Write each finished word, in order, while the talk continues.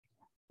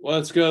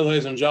What's good,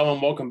 ladies and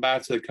gentlemen? Welcome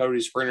back to the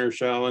Cody Springer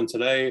Show. And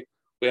today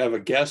we have a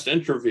guest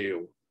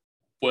interview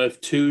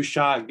with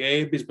TwoShot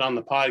Gabe. He's been on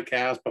the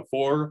podcast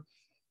before,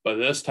 but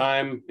this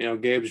time,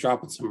 Gabe's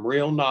dropping some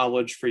real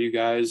knowledge for you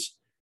guys,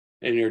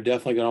 and you're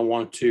definitely going to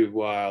want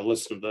to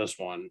listen to this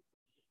one.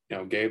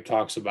 Gabe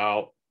talks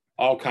about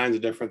all kinds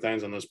of different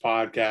things on this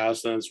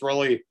podcast, and it's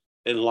really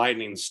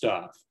enlightening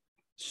stuff.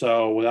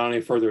 So without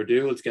any further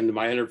ado, let's get into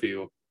my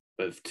interview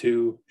with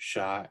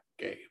TwoShot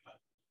Gabe.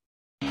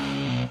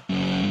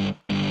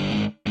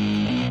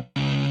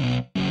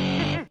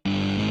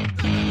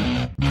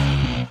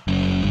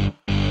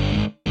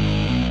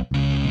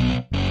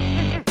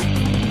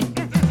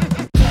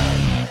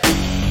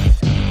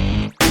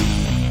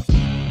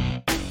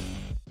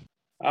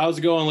 How's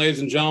it going, ladies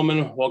and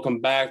gentlemen? Welcome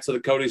back to the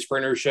Cody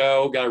Springer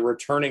Show. Got a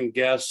returning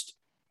guest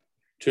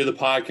to the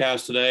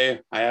podcast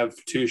today. I have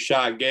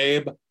TwoShot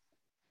Gabe,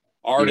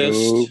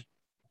 artist,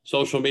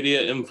 social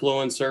media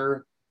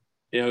influencer.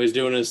 He's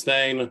doing his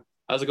thing.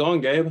 How's it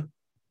going, Gabe?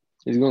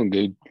 It's going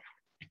good.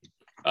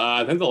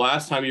 I think the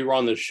last time you were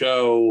on the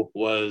show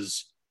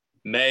was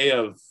May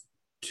of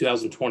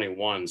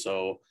 2021.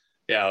 So,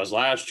 yeah, it was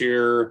last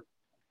year,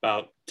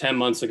 about 10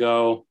 months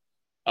ago.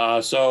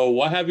 So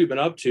what have you been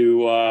up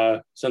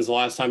to since the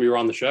last time you were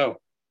on the show?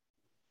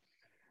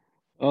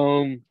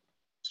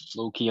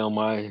 Low key on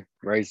my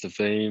rise to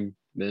fame,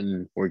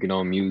 been working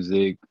on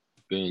music,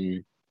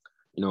 been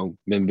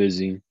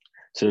busy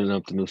setting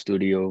up the new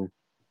studio,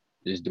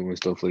 just doing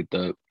stuff like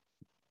that.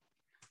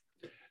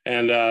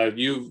 And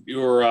you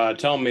were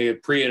telling me a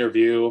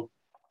pre-interview,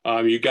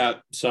 you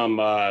got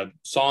some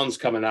songs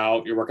coming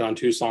out. You're working on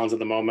 2 songs at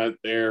the moment.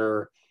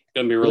 They're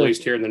going to be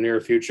released here in the near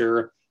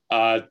future.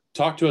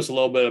 Talk to us a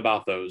little bit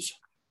about those.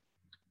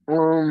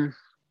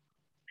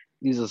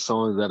 These are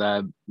songs that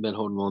I've been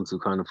holding on to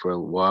kind of for a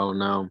while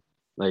now.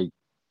 Like,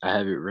 I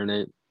have it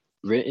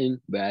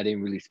written, but I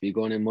didn't really speak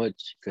on it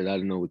much because I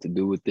didn't know what to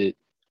do with it.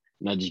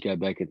 And I just got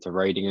back into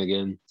writing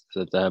again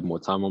so that I have more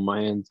time on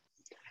my hands.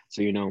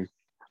 So,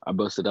 I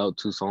busted out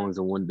 2 songs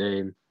in one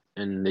day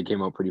and they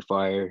came out pretty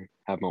fire.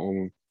 Have my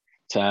own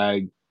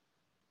tag.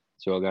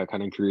 So I got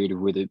kind of creative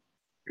with it.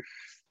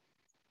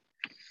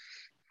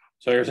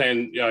 So you're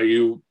saying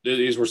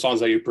these were songs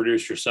that you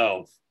produced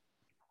yourself?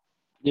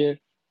 Yeah.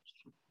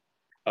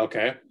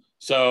 Okay.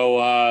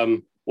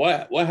 So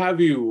what have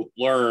you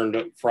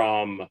learned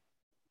from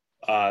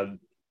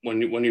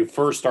when you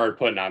first started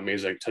putting out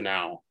music to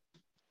now?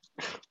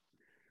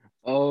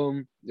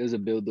 There's a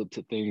build up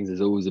to things.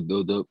 There's always a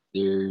build up.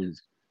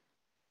 There's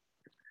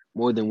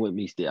more than what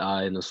meets the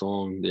eye in a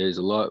song. There's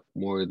a lot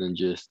more than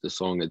just the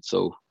song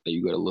itself that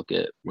you got to look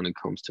at when it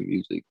comes to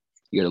music.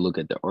 You got to look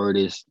at the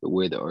artist, the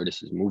way the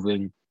artist is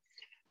moving,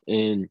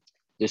 and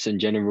just in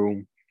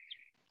general,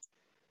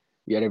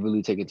 you got to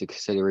really take into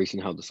consideration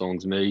how the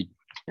song's made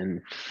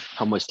and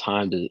how much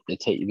time does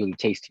it really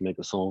takes to make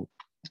a song.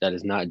 That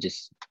is not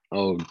just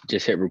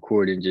hit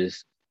record and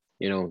just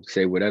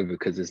say whatever,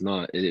 because it's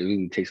not. It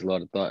really takes a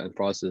lot of thought and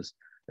process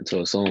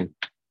into a song.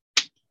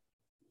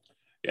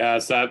 Yeah,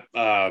 it's that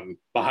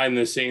behind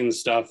the scenes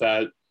stuff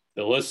that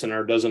the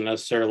listener doesn't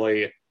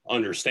necessarily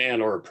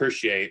understand or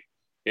appreciate.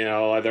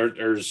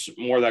 There's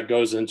more that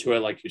goes into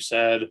it, like you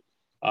said.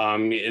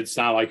 It's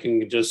not like you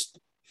can just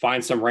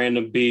find some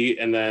random beat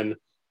and then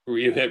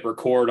you hit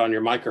record on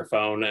your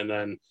microphone and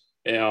then,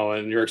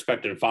 and you're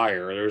expecting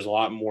fire. There's a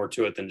lot more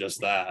to it than just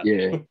that.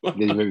 Yeah,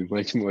 there's very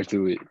much more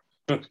to it.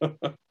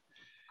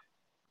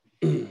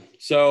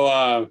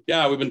 So,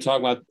 we've been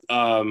talking about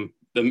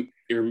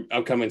your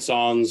upcoming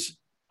songs.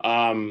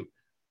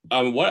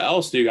 What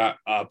else do you got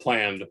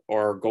planned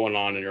or going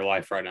on in your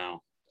life right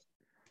now?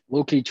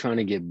 Low-key trying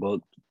to get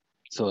booked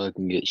so I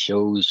can get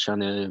shows,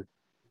 trying to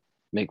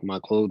make my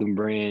clothing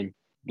brand,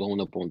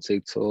 blowing up on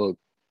TikTok,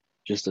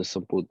 just the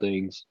simple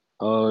things.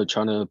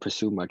 Trying to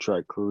pursue my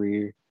track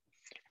career.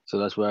 So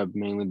that's what I've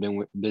mainly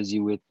been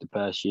busy with the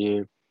past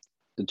year.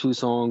 The 2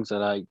 songs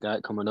that I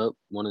got coming up,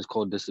 one is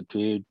called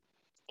Disappeared,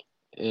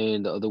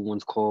 and the other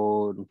one's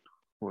called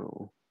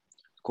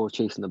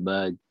Chasing the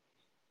Bag.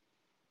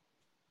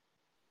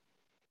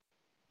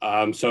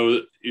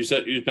 So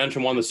you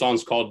mentioned one of the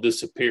songs called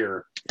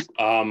Disappear.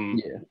 What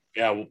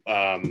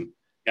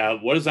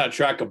is that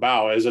track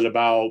about? Is it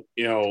about,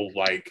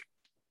 like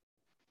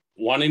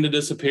wanting to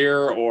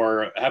disappear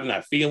or having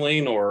that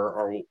feeling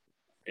or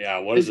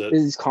what is it?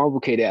 It's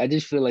complicated. I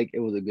just feel like it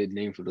was a good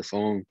name for the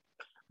song.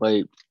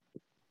 Like,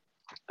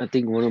 I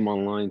think one of my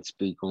lines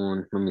speak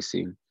on, let me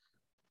see.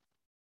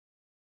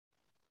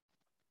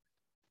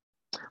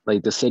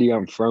 Like the city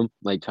I'm from,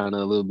 like kind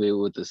of a little bit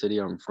with the city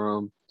I'm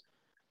from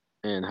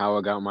and how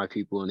I got my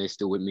people and they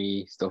still with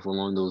me, stuff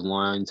along those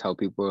lines, how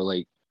people are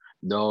like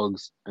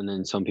dogs and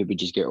then some people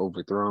just get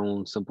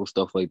overthrown, simple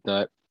stuff like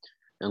that.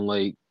 And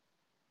like,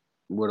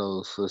 what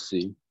else? Let's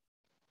see.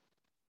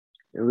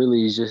 It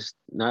really is just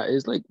not,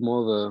 it's like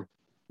more of a,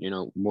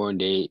 modern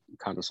day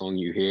kind of song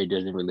you hear. It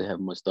doesn't really have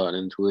much thought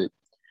into it.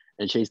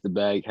 And Chase the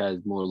Bag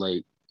has more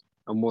like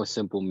a more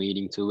simple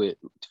meaning to it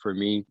for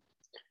me.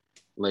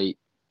 Like,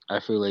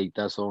 I feel like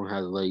that song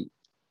has like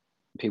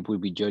people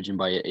would be judging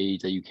by your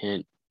age, that you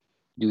can't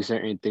do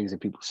certain things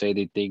that people say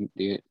they think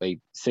they like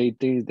say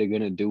things they're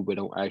gonna do but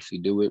don't actually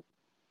do it.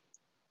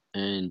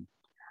 And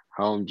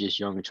how I'm just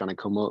young and trying to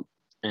come up,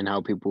 and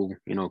how people,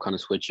 kind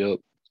of switch up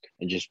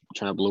and just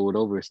trying to blow it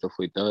over and stuff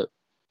like that.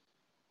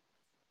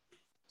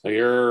 So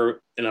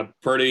you're in a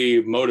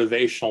pretty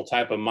motivational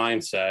type of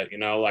mindset,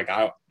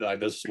 like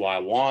this is what I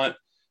want,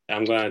 and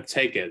I'm going to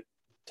take it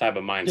type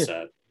of Yeah.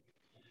 mindset.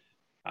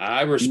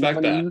 I You respect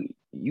want it, that.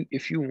 you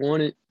if you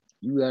want it,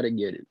 you gotta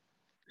get it.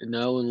 And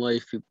now in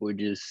life, people are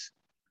just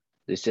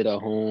they sit at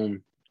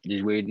home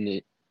just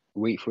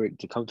wait for it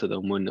to come to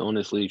them. When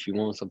honestly, if you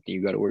want something,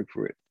 you gotta work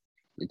for it.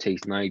 It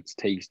takes nights,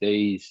 takes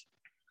days.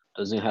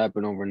 Doesn't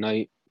happen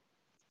overnight.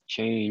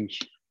 Change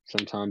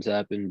sometimes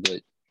happen,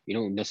 but you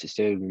don't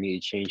necessarily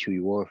need to change who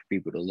you are for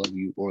people to love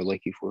you or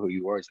like you for who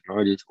you are as an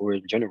artist or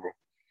in general.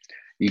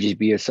 You just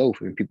be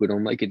yourself, and people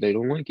don't like it, they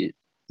don't like it.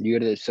 You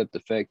gotta accept the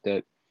fact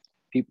that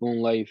people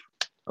in life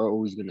are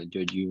always gonna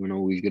judge you and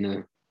always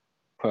gonna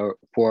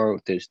pour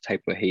out this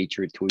type of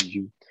hatred towards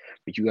you.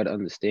 But you gotta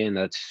understand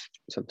that's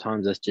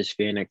sometimes that's just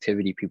fan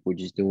activity. People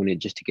just doing it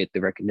just to get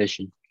the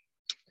recognition.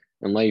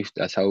 In life,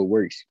 that's how it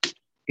works.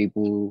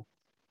 People,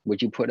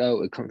 what you put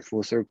out, it comes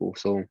full circle.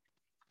 So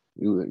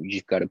you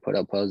just gotta put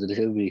out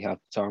positivity half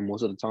the time,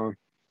 most of the time.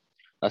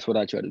 That's what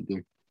I try to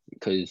do,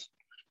 because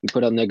you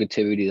put out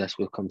negativity, that's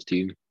what comes to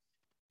you.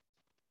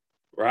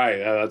 Right.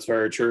 That's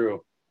very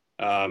true.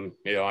 I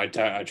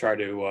try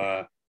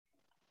to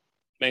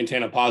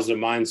maintain a positive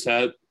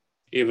mindset,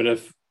 even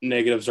if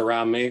negatives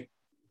around me.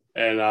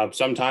 And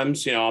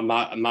sometimes, I'm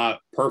not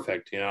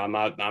perfect.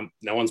 No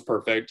one's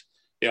perfect.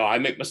 I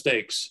make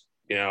mistakes.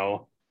 I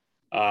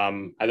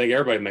think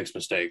everybody makes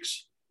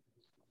mistakes.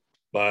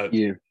 But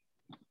Yeah,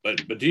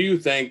 but do you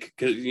think,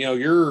 because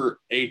you're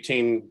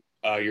 18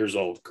 years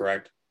old,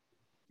 correct?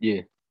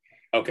 yeah,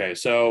 Okay,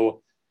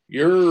 so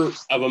you're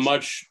of a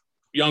much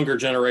younger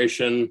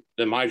generation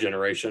than my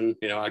generation.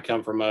 I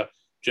come from a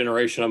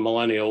generation of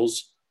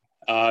millennials.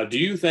 Do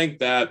you think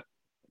that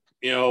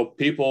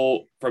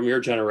people from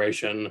your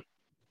generation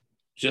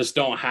just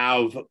don't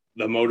have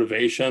the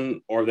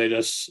motivation, or they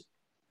just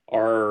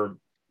are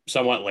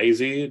somewhat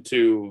lazy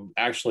to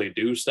actually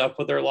do stuff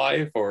with their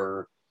life?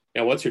 Or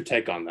what's your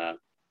take on that?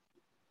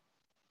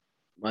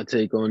 my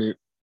take on it.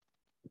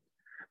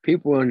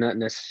 People are not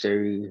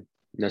necessarily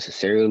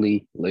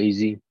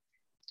lazy.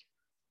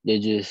 They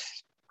just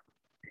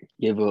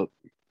give up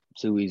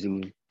too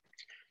easily.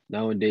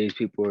 Nowadays,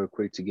 people are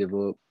quick to give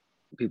up.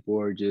 People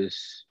are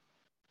just,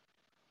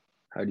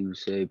 how do you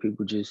say,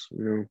 people just,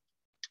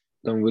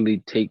 don't really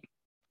take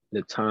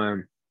the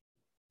time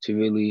to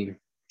really,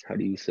 how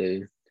do you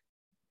say,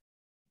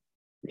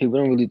 people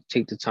don't really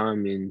take the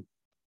time and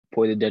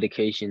pour the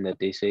dedication that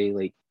they say.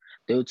 Like,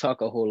 they'll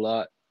talk a whole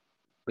lot,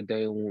 but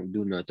they won't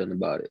do nothing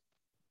about it.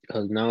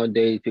 Because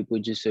nowadays, people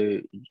just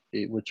are,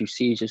 what you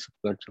see is just a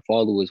bunch of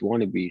followers,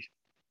 wannabes.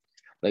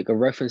 Like a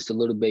reference to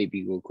Little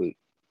Baby, real quick.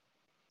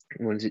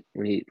 When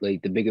he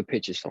like the Bigger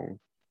Picture song.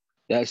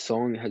 That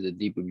song has a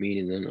deeper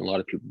meaning than a lot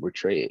of people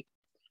portray it.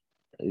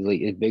 It's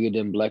like it's bigger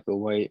than black or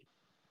white,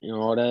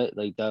 all that.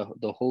 Like that,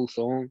 the whole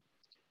song.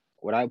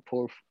 What I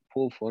pull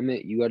from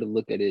it, you got to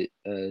look at it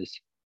as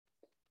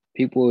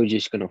people are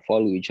just gonna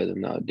follow each other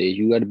nowadays.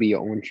 You got to be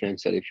your own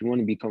trendsetter. If you want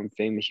to become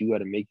famous, you got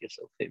to make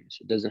yourself famous.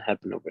 It doesn't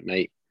happen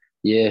overnight.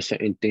 Yeah,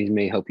 certain things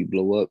may help you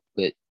blow up,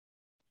 but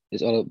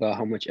it's all about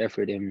how much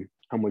effort and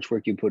how much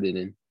work you put it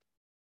in.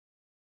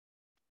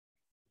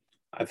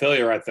 I feel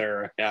you right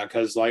there. Yeah,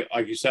 because like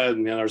you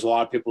said, there's a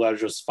lot of people that are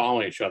just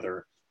following each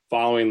other,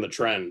 following the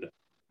trend,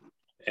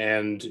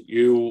 and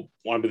you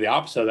want to be the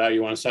opposite of that.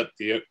 You want to set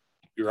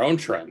your own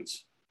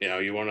trends.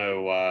 You want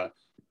to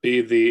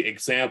be the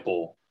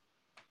example.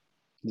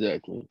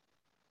 Exactly.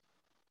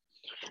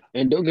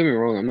 And don't get me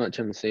wrong, I'm not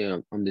trying to say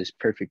I'm this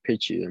perfect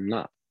picture. I'm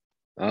not.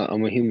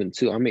 I'm a human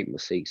too. I make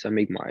mistakes. I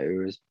make my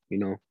errors.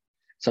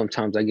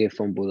 Sometimes I get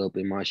fumbled up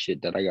in my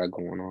shit that I got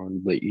going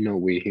on, but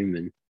we're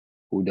human.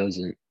 Who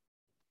doesn't?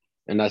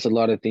 And that's a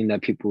lot of things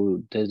that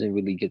people doesn't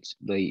really get,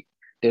 like,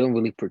 they don't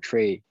really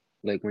portray.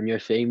 Like when you're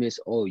famous,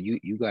 oh,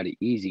 you got it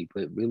easy.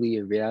 But really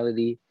in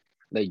reality,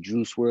 like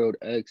Juice WRLD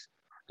X,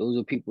 those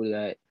are people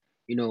that,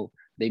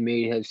 they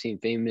may have seen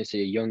famous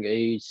at a young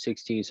age,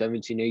 16,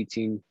 17,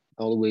 18,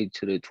 all the way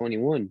to the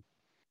 21.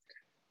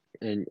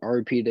 And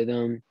RP to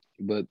them.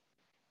 But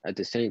at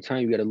the same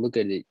time, you got to look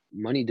at it.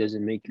 Money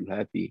doesn't make you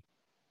happy.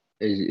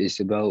 It's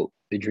about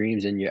the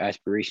dreams and your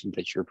aspirations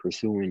that you're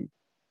pursuing,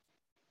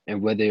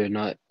 and whether or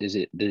not does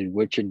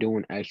what you're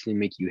doing actually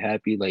make you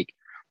happy. Like,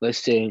 let's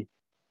say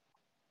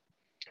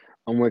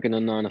I'm working a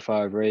 9 to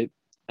 5, right?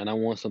 And I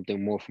want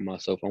something more for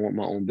myself. I want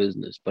my own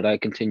business, but I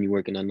continue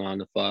working a 9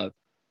 to 5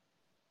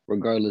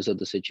 regardless of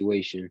the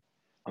situation.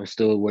 I'm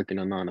still working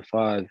a 9 to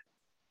 5,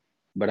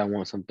 but I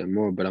want something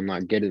more, but I'm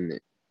not getting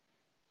it.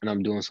 And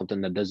I'm doing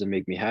something that doesn't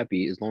make me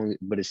happy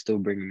but it's still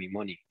bringing me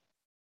money.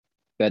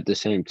 But at the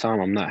same time,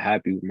 I'm not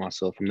happy with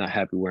myself. I'm not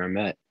happy where I'm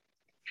at.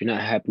 If you're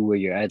not happy where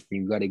you're at,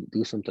 then you got to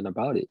do something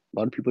about it. A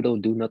lot of people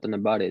don't do nothing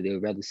about it. They'd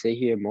rather sit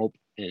here and mope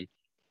and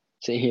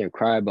sit here and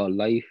cry about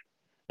life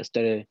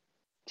instead of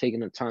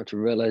taking the time to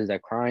realize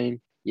that crying,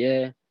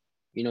 yeah,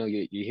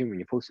 you're human.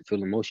 You're supposed to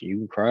feel emotion. You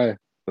can cry,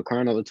 but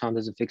crying all the time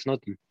doesn't fix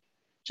nothing.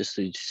 Just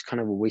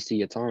kind of a waste of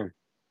your time.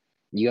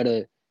 You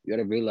gotta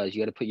realize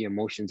you gotta put your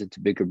emotions into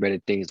bigger, better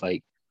things.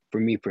 Like for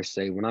me per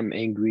se, when I'm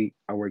angry,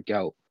 I work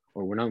out,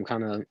 or when I'm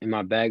kind of in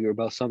my bag or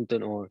about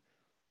something, or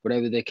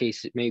whatever the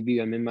case it may be,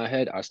 I'm in my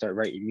head, I start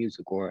writing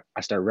music or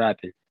I start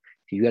rapping.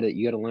 You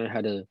gotta learn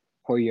how to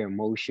pour your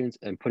emotions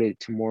and put it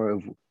to more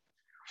of,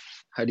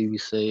 how do you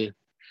say,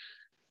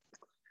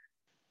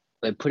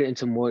 like put it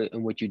into more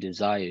in what you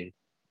desire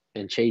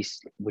and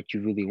chase what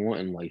you really want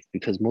in life,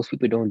 because most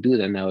people don't do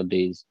that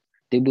nowadays.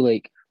 They be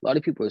like, a lot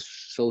of people are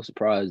so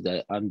surprised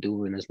that I'm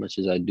doing as much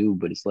as I do,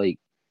 but it's like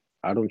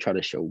I don't try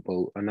to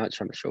showboat. I'm not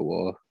trying to show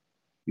off.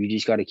 You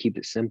just got to keep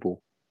it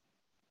simple.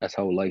 That's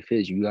how life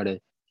is. You gotta,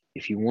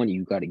 if you want it,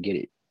 you gotta get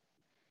it.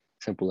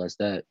 Simple as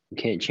that. You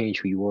can't change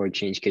who you are,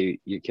 change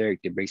your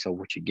character based on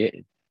what you're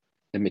getting.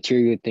 The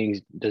material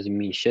things doesn't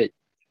mean shit.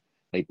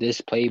 Like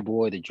this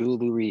Playboy, the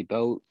jewelry,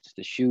 belts,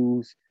 the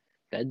shoes,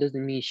 that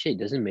doesn't mean shit.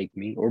 Doesn't make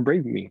me or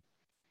break me.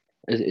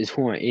 It's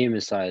who I am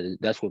inside.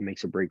 That's what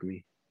makes or break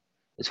me.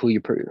 It's who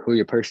your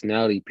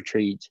personality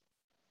portrays.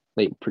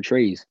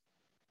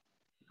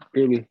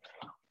 Really.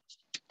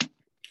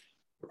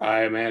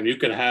 Right, man. You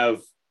can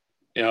have,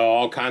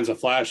 all kinds of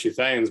flashy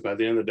things, but at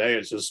the end of the day,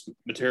 it's just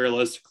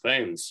materialistic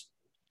things,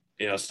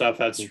 stuff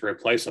that's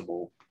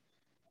replaceable,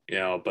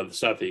 but the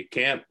stuff that you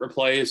can't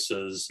replace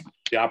is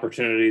the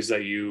opportunities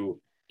that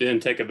you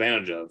didn't take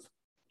advantage of.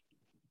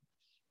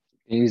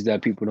 Things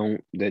that people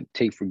don't that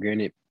take for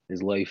granted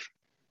is life.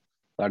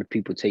 A lot of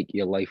people take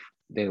their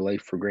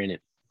life for granted.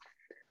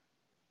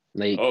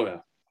 Like Oh, yeah.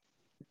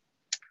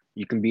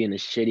 you can be in a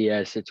shitty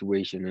ass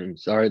situation, and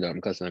sorry that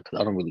I'm cussing because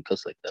I don't really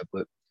cuss like that,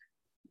 but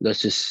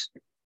let's just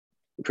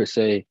per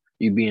se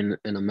you be in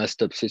a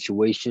messed up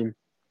situation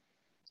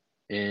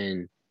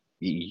and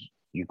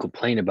you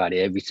complain about it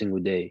every single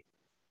day.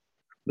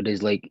 But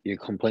it's like you're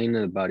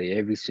complaining about it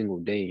every single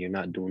day and you're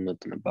not doing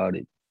nothing about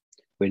it.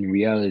 But in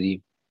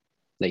reality,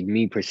 like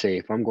me per se,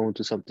 if I'm going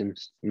through something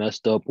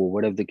messed up or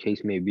whatever the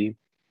case may be,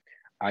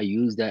 I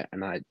use that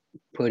and I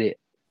put it,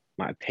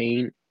 my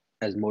pain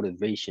as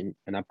motivation,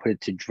 and I put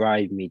it to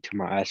drive me to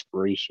my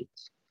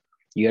aspirations.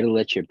 You got to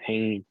let your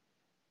pain,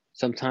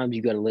 sometimes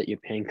you got to let your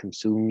pain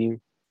consume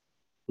you,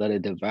 let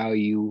it devour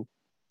you,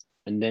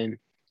 and then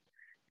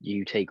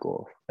you take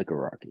off like a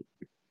rocket.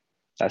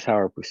 That's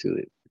how I pursue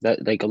it.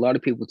 That, like, a lot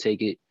of people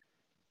take it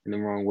in the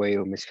wrong way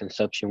or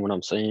misconception what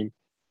I'm saying,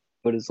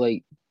 but it's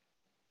like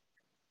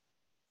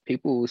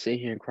people will sit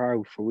here and cry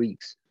for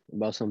weeks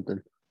about something,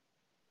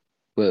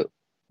 but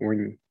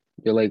when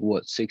you're like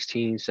what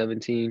 16,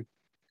 17,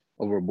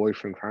 over a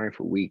boyfriend crying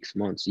for weeks,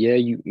 months, yeah,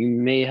 you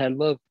may have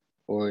love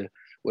or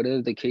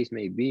whatever the case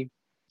may be,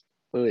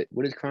 but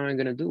what is crying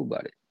gonna do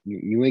about it?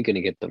 You ain't gonna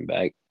get them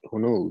back. Who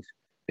knows?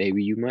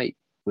 Maybe you might,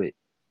 but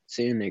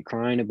sitting there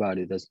crying about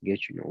it doesn't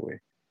get you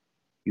nowhere.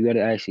 You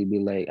gotta actually be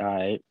like, all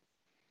right,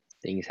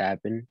 things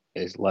happen.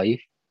 It's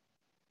life.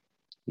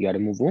 You gotta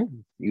move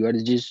on. You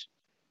gotta just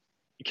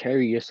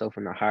carry yourself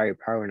in a higher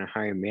power in a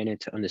higher manner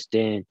to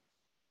understand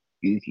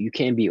you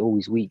can't be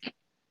always weak.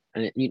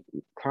 And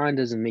crying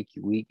doesn't make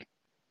you weak.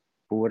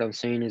 But what I'm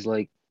saying is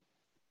like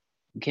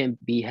you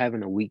can't be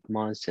having a weak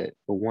mindset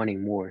but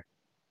wanting more.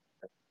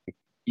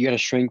 You gotta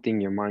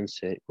strengthen your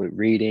mindset with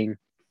reading,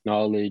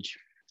 knowledge,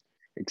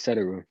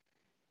 etc.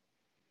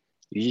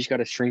 You just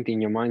gotta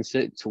strengthen your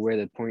mindset to where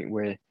the point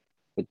where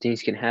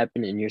things can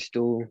happen and you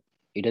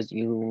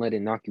don't let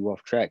it knock you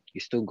off track.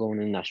 You're still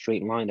going in that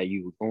straight line that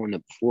you were going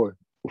up before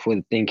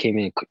the thing came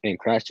in and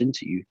crashed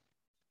into you.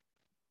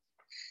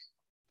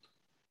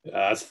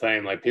 Yeah, that's the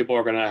thing. Like people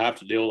are gonna have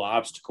to deal with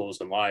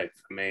obstacles in life.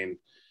 I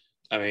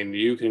mean,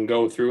 you can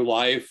go through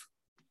life,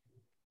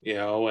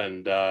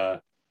 and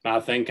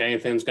not think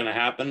anything's gonna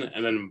happen,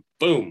 and then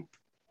boom,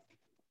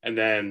 and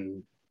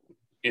then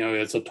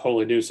it's a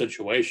totally new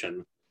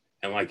situation.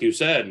 And like you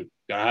said, you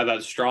gotta have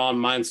that strong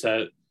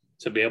mindset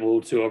to be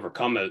able to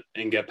overcome it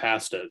and get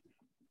past it.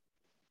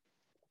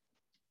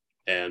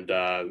 And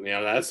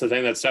that's the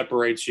thing that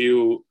separates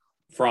you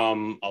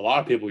from a lot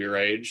of people your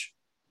age,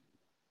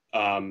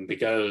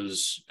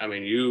 because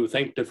you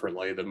think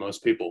differently than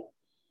most people.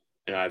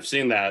 And I've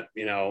seen that,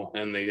 in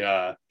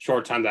the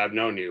short time that I've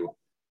known you,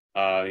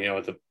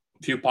 with the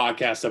few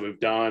podcasts that we've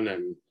done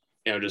and,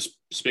 just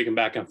speaking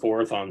back and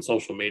forth on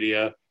social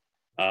media.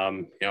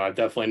 I've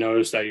definitely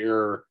noticed that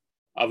you're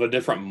of a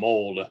different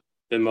mold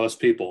than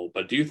most people.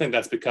 But do you think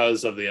that's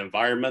because of the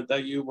environment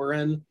that you were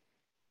in?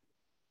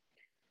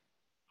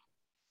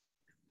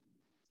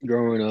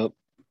 Growing up,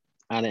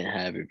 I didn't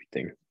have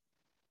everything.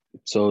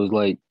 So it's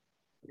like,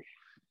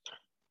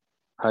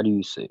 how do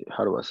I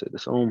say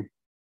this?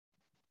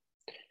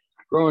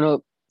 Growing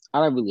up,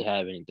 I didn't really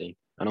have anything.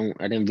 I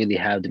didn't really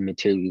have the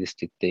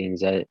materialistic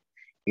things that,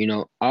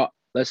 I'm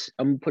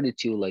gonna put it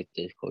to you like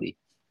this, Cody.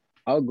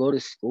 I'll go to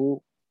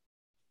school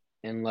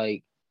and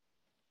like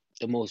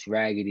the most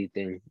raggedy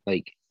thing,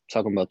 like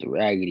talking about the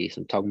raggediest.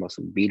 I'm talking about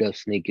some beat up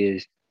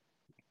sneakers,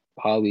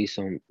 probably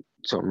some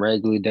some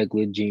regular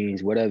degular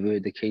jeans, whatever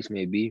the case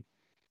may be,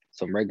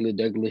 some regular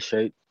degular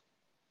shirt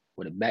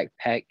with a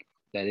backpack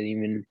that didn't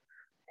even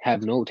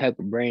have no type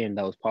of brand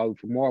that was probably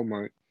from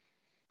Walmart,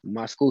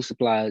 my school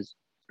supplies,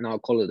 and I'll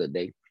call it a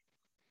day.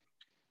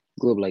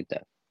 Grew up like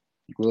that.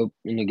 Grew up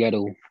in the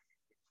ghetto,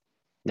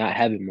 not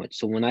having much.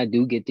 So when I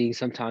do get things,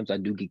 sometimes I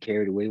do get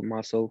carried away with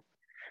myself.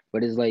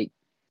 But it's like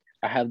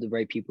I have the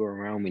right people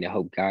around me to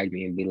help guide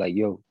me and be like,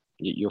 yo,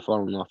 you're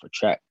falling off a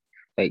track.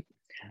 Like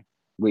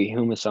we're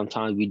human.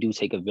 Sometimes we do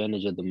take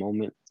advantage of the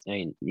moment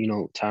and,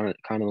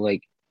 kind of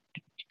like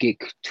get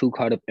too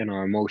caught up in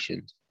our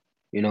emotions,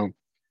 you know,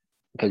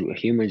 because we're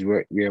humans,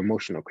 we're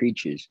emotional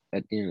creatures.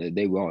 At the end of the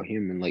day, we're all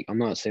human. Like, I'm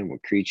not saying we're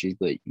creatures,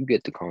 but you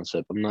get the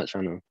concept. I'm not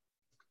trying to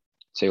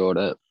say all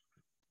that.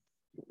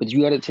 But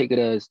you got to take it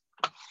as,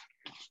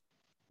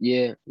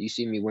 yeah, you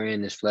see me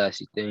wearing this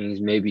flashy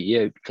things. Maybe,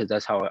 yeah, because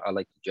that's how I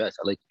like to dress.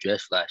 I like to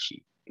dress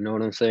flashy. You know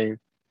what I'm saying?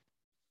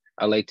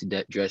 I like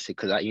to dress it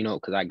because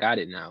I got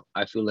it now.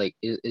 I feel like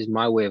it's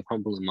my way of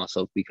humbling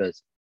myself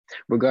because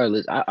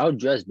regardless, I'll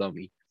dress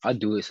bummy. I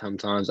do it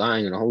sometimes. I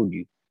ain't gonna hold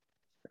you.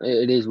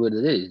 It is what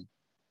it is.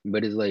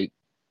 But it's like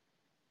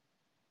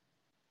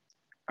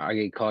I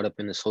get caught up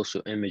in the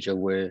social image of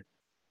where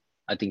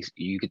I think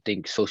you could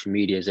think social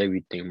media is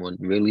everything. When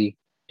really,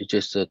 it's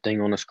just a thing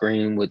on a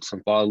screen with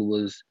some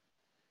followers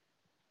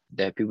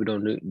that people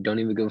don't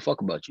even give a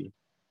fuck about you.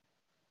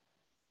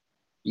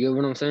 You know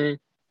what I'm saying?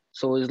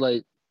 So it's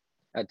like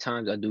at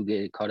times I do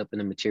get caught up in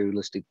the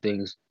materialistic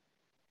things,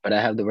 but I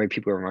have the right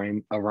people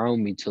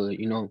around me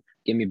to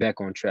get me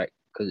back on track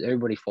because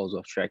everybody falls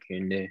off track here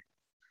and there.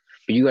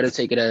 But you got to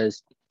take it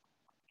as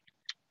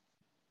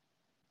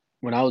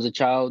when I was a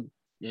child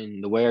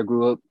and the way I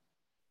grew up.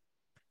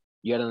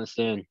 You got to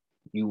understand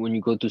when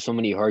you go through so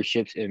many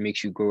hardships, it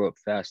makes you grow up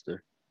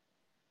faster.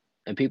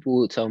 And people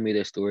will tell me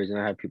their stories, and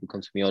I have people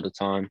come to me all the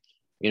time.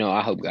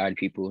 I help guide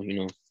people,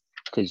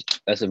 because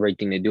that's the right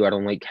thing to do. I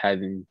don't like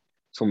having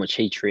so much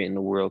hatred in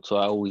the world. So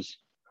I always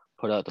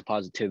put out the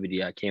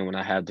positivity I can when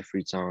I have the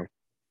free time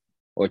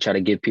or try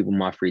to give people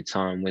my free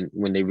time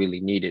when they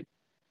really need it.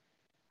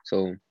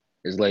 So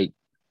it's like,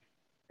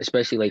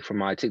 especially like for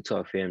my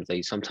TikTok fans,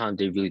 like sometimes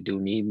they really do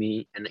need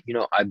me. And,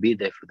 I be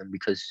there for them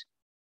because,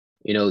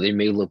 they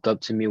may look up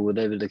to me or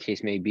whatever the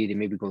case may be. They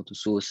may be going through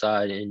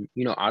suicide. And,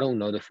 I don't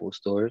know the full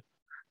story,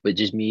 but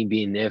just me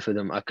being there for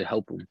them, I could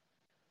help them.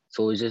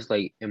 So it's just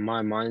like in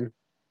my mind,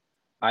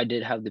 I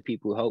did have the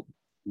people help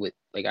with,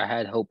 like I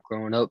had help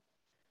growing up,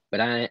 but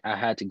I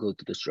had to go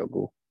through the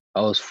struggle.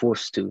 I was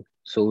forced to.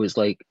 So it was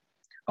like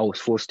I was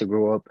forced to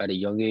grow up at a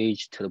young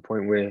age to the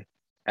point where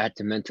I had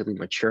to mentally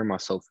mature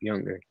myself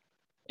younger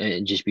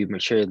and just be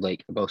matured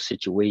like about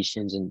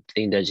situations and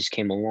things that just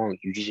came along.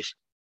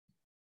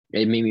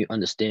 It made me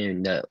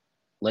understand that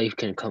life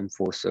can come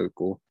full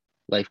circle.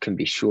 Life can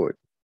be short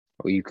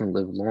or you can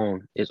live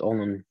long. It's all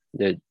on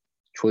the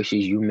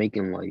choices you make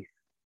in life.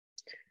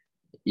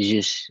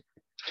 It's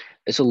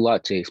a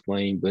lot to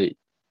explain, but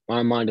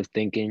my mind of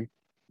thinking,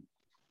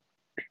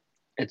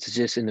 it's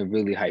just in a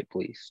really high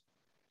place.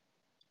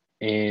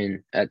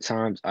 And at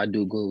times I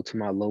do go to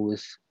my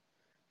lowest,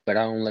 but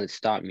I don't let it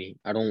stop me.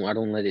 I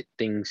don't let it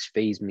things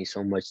phase me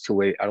so much to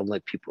where I don't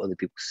let other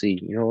people see.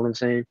 You know what I'm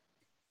saying?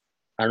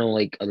 I don't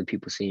like other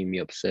people seeing me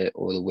upset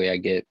or the way I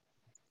get.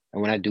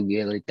 And when I do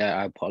get like that,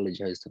 I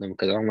apologize to them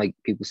because I don't like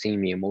people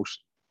seeing me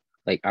emotional.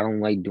 Like I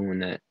don't like doing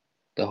that.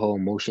 The whole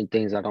emotion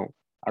things, I don't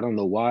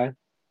know why,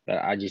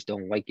 but I just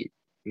don't like it.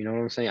 You know what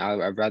I'm saying?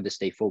 I'd rather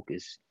stay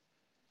focused.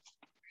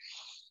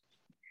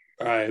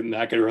 Right, and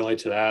I can relate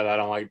to that. I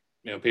don't like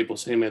people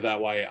seeing me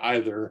that way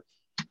either.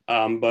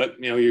 But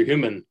you're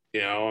human.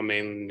 I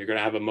mean, you're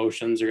gonna have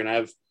emotions. You're gonna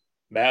have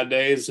bad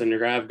days, and you're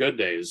gonna have good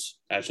days.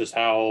 That's just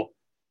how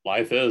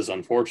life is,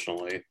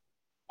 unfortunately.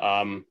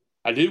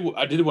 I did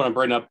want to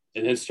bring up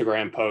an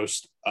Instagram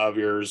post of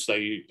yours that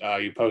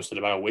you posted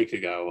about a week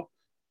ago.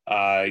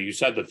 You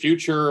said the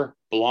future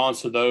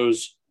belongs to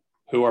those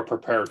who are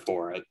prepared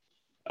for it.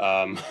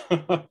 Um,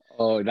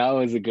 Oh, that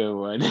was a good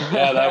one.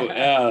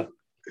 kind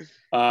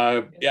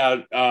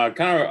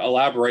of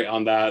elaborate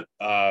on that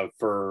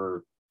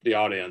for the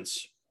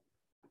audience.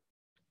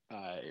 All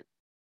right.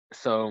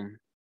 So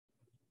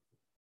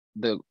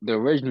the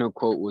original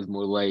quote was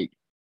more like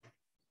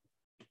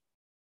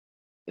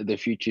the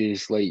future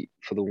is like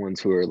for the ones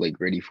who are like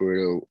ready for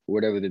it or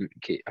whatever the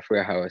case. I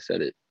forgot how I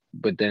said it.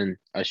 But then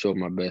I showed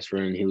my best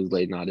friend. He was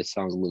like, "Nah, this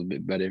sounds a little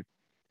bit better."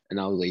 And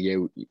I was like, "Yeah,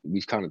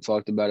 we kind of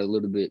talked about it a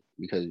little bit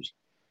because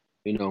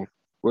you know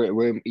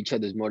we're each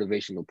other's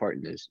motivational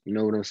partners. You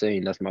know what I'm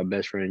saying? That's my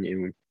best friend,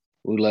 and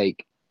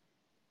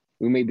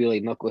we may be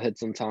like knuckleheads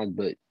sometimes,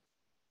 but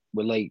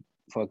we're like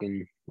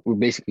fucking we're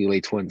basically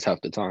like twins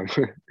half the time.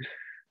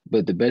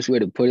 But the best way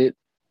to put it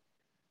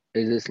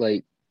is just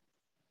like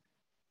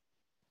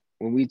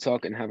when we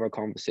talk and have our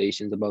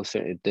conversations about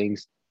certain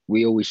things,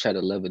 we always try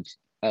to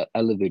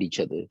elevate each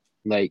other.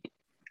 Like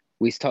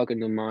we talk in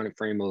the mind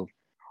frame of,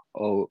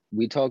 oh,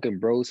 we talking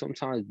bros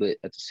sometimes, but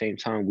at the same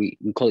time, we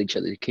call each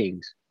other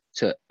kings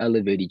to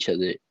elevate each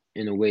other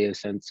in a way of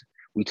sense.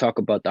 We talk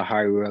about the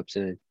higher ups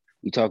and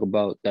We talk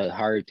about the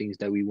hard things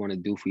that we want to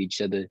do for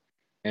each other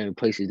and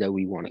places that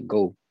we want to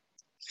go.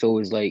 So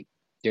it's like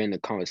during the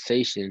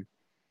conversation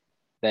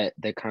that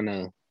kind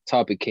of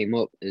topic came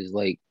up is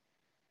like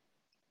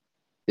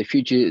the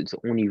future is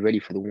only ready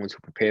for the ones who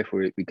prepare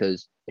for it,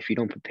 because if you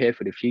don't prepare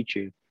for the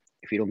future,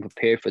 if you don't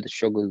prepare for the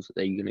struggles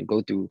that you're gonna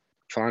go through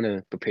trying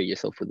to prepare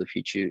yourself for the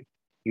future,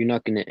 you're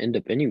not gonna end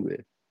up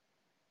anywhere.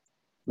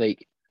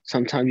 Like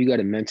sometimes you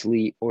gotta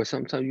mentally or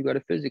sometimes you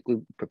gotta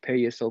physically prepare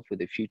yourself for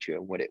the future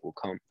and what it will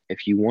come.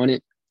 If you want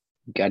it,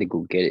 you gotta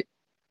go get it.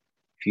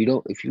 If you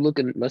don't, if you look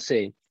in, let's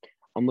say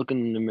I'm looking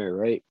in the mirror,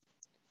 right?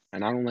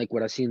 And I don't like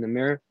what I see in the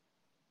mirror,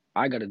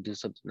 I gotta do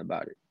something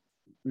about it.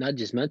 Not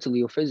just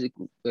mentally or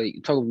physically, like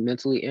talk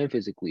mentally and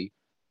physically.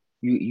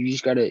 You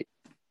just gotta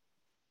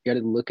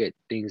look at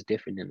things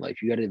different in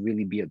life. You gotta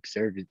really be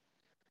observant.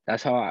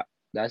 That's how I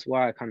that's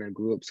why I kind of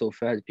grew up so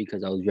fast,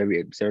 because I was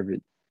very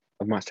observant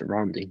of my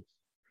surroundings.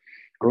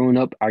 Growing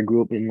up, I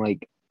grew up in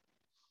like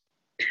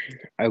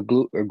I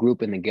grew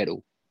up in the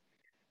ghetto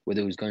where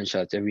there was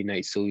gunshots every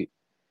night. So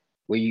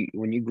when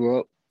you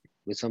grow up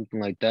with something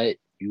like that,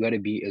 you gotta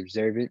be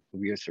observant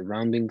of your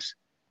surroundings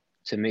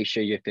to make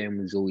sure your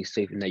family is always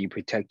safe and that you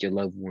protect your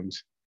loved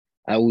ones.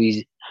 I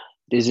always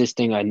There's this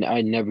thing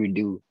I never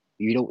do.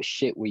 You don't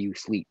shit where you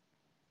sleep.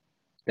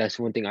 That's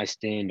one thing I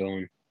stand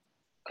on.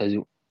 Cause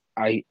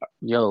I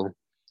yo,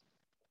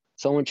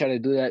 someone tried to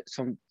do that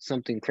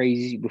something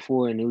crazy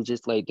before, and it was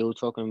just like they were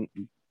talking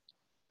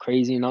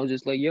crazy, and I was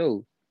just like,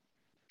 yo,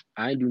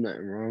 I ain't do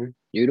nothing wrong.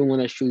 You're the one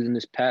that's choosing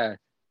this path.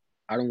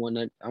 I don't want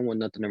that. I want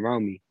nothing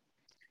around me.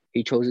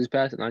 He chose his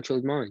path, and I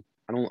chose mine.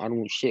 I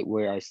don't shit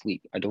where I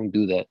sleep. I don't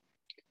do that,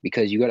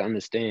 because you gotta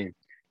understand.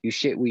 You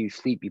shit where you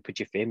sleep. You put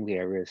your family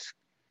at risk.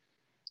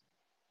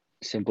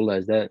 Simple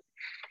as that.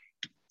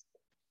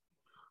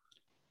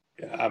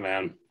 Yeah,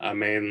 man. I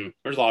mean,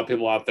 there's a lot of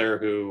people out there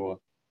who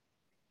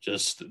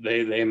just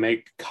they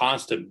make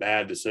constant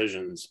bad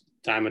decisions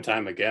time and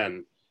time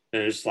again.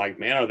 And it's like,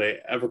 man, are they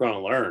ever going to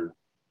learn?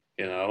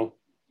 You know,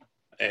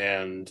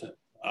 and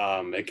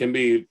it can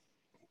be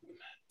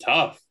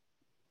tough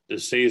to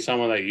see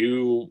someone that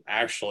you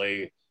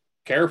actually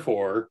care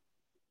for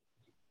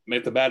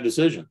make the bad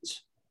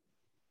decisions.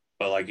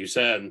 But like you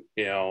said,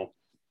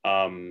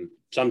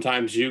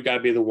 sometimes you got to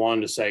be the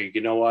one to say,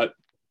 you know what,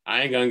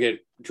 I ain't gonna get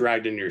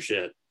dragged in your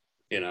shit,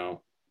 you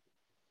know.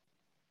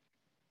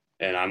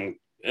 And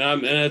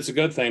it's a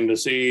good thing to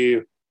see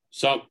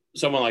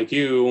someone like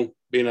you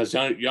being as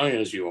young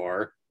as you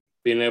are,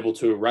 being able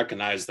to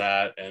recognize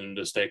that and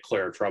to stay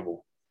clear of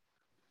trouble.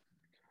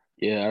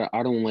 Yeah,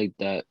 I don't like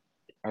that.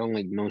 I don't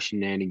like no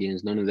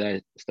shenanigans, none of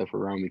that stuff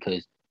around,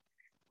 because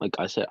like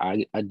I said,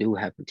 I do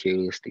have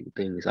materialistic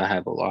things. I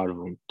have a lot of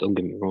them. Don't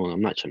get me wrong.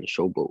 I'm not trying to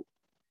showboat.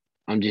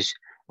 I'm just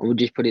I would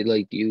just put it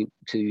like you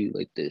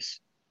like this.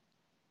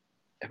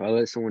 If I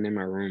let someone in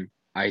my room,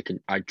 I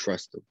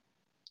trust them.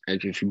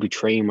 And if you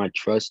betray my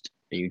trust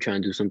and you try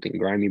and do something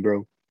grimy,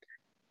 bro,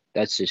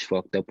 that's just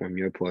fucked up on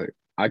your part.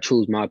 I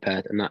chose my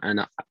path,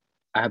 I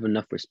have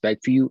enough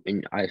respect for you,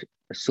 and I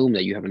assume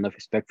that you have enough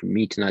respect for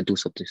me to not do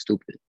something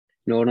stupid.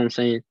 You know what I'm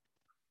saying?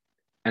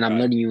 And I'm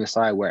Right. letting you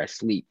inside where I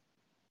sleep,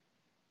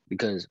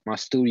 because my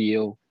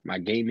studio, my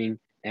gaming,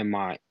 and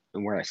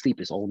where I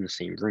sleep is all in the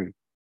same room,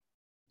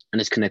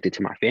 and it's connected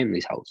to my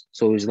family's house.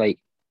 So it's like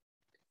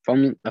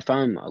if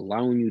I'm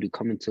allowing you to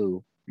come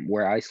into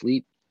where I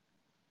sleep,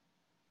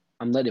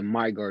 I'm letting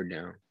my guard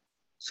down.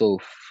 So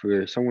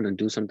for someone to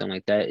do something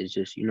like that is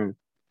just,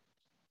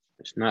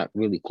 it's not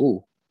really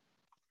cool.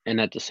 And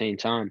at the same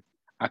time,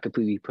 I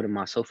completely putting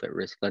myself at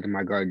risk, letting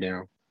my guard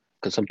down,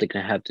 because something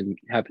can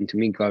happen to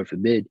me. God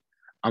forbid.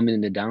 I'm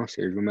in the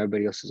downstairs room,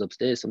 everybody else is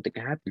upstairs. Something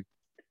can happen.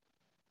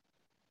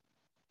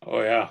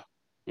 Oh yeah.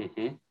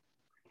 Mm-hmm.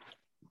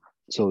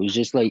 So it's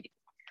just like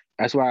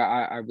that's why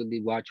I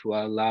really watch who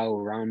I allow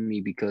around me,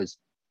 because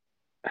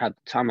at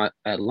the time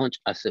at lunch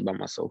I sit by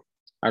myself.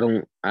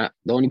 The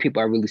only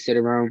people I really sit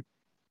around,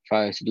 if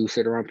I do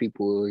sit around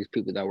people, is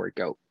people that work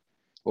out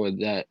or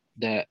that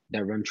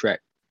run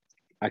track.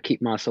 I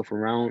keep myself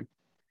around.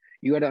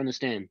 You gotta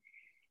understand.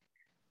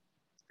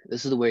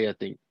 This is the way I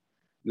think.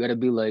 You gotta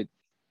be like,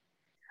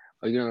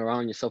 are you gonna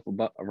around yourself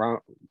about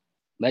around?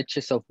 Let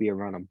yourself be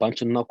around a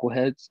bunch of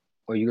knuckleheads,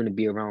 or you're gonna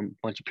be around a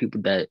bunch of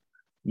people that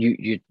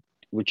you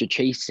what you're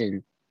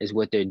chasing is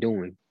what they're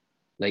doing.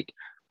 Like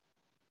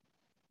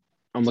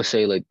I'm gonna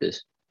say it like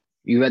this: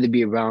 you rather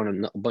be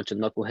around a bunch of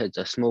knuckleheads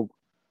that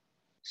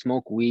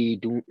smoke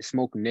weed,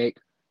 smoke nick,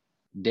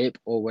 dip,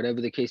 or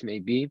whatever the case may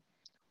be,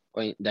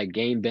 or that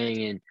game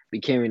banging, be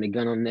carrying a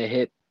gun on their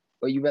hip,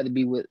 or you rather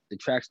be with the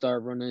track star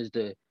runners,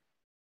 the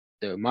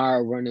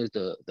mile runners,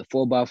 the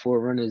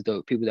 4x4 runners,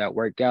 the people that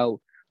work out,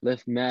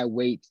 lift mad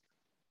weights.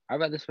 I'd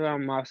rather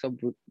surround myself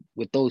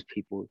with those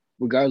people,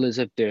 regardless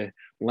if they're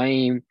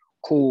lame,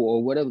 cool,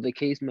 or whatever the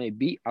case may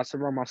be. I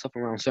surround myself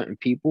around certain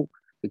people,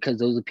 because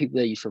those are people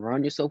that you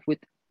surround yourself with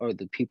are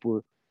the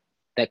people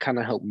that kind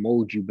of help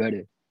mold you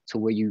better to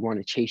where you want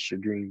to chase your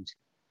dreams.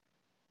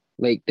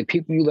 Like the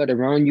people you let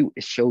around you,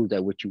 it shows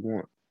that what you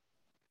want.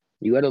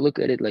 You got to look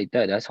at it like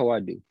that. That's how I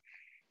do.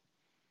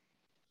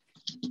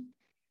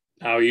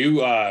 Now you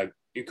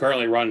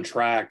currently run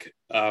track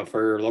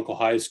for your local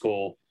high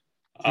school.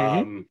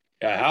 Mm-hmm.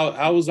 Yeah,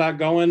 how was that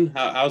going?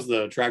 How's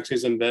the track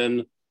season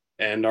been?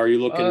 And are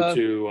you looking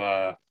to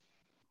oh,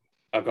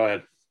 go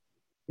ahead.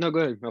 No, go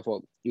ahead. My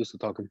fault. You still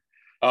talking.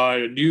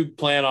 Do you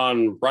plan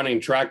on running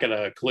track at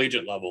a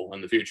collegiate level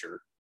in the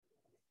future?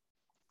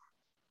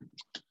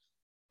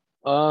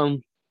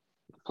 Um,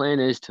 Plan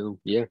is to,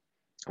 yeah.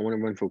 I want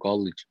to run for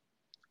college.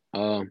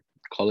 Um,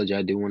 College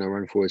I do want to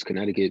run for is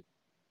Connecticut.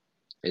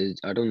 Is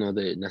I don't know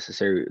the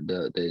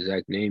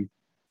exact name,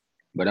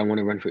 but I want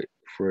to run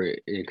for it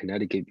in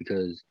Connecticut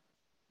because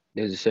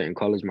there's a certain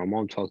college my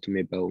mom talked to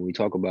me about, and we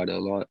talk about it a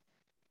lot.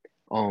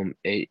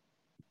 It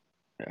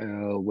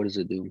what does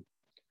it do?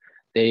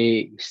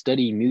 They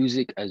study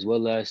music as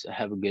well as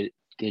have a good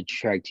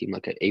track team,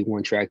 like an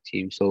A1 track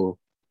team. So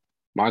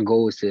my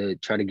goal is to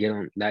try to get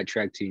on that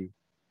track team,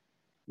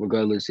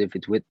 regardless if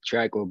it's with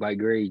track or by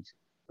grades.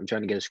 I'm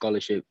trying to get a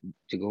scholarship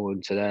to go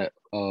into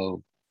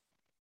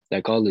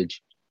that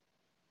college.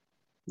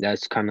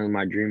 That's kind of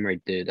my dream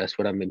right there. That's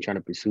what I've been trying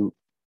to pursue.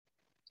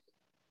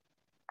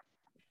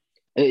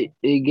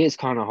 It gets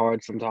kind of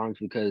hard sometimes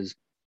because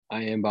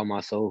I am by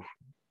myself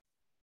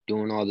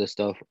doing all this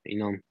stuff,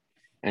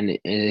 and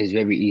it is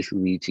very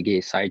easily to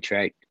get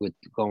sidetracked with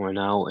going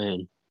out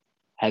and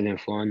having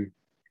fun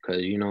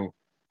because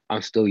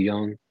I'm still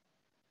young,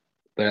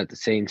 but at the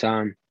same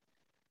time,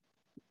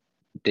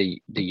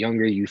 the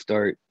younger you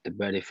start, the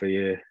better for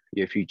your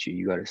future.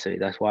 You gotta say.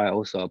 That's why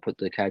I put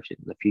the caption: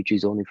 "The future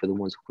is only for the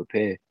ones who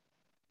prepare."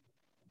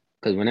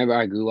 Because whenever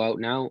I go out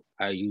now,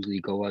 I usually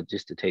go out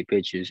just to take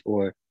pictures,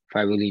 or if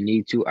I really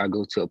need to, I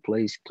go to a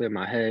place, clear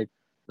my head,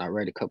 and I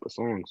write a couple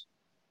songs.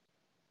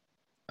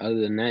 Other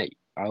than that,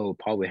 I will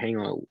probably hang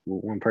out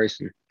with one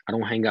person. I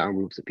don't hang out in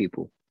groups of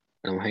people.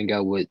 I don't hang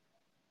out with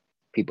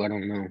people I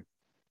don't know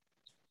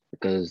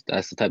because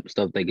that's the type of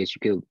stuff that gets you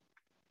killed.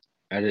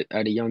 At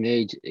a young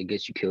age, it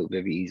gets you killed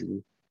very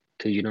easily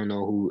because you don't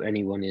know who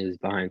anyone is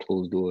behind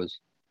closed doors.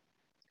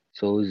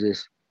 So it's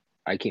just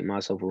I keep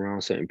myself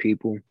around certain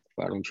people. If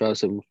I don't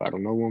trust them, if I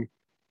don't know them,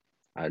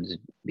 I just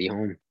be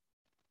home.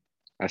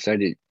 I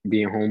started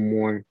being home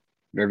more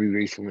very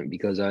recently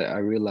because I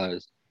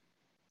realized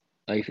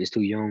life is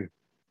too young.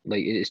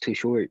 Like it's too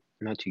short,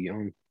 not too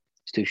young.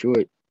 It's too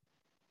short.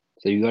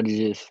 So you gotta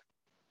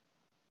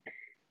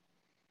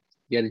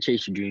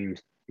chase your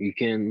dreams. You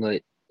can't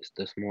let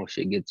the small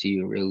shit get to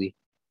you, really.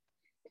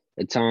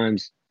 At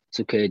times, it's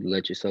okay to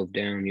let yourself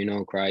down,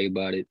 cry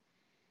about it.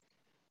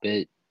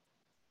 But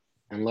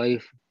in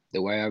life,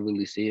 the way I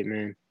really see it,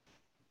 man,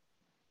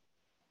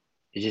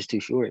 it's just too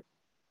short.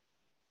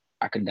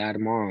 I could die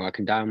tomorrow. I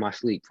can die in my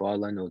sleep for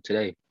all I know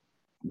today.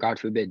 God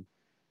forbid.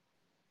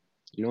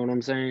 You know what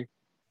I'm saying?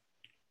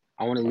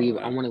 I Yeah.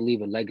 want to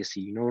leave a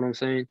legacy. You know what I'm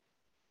saying?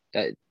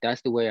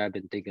 That's the way I've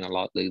been thinking a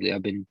lot lately.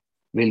 I've been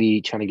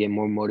really trying to get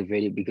more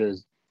motivated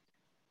because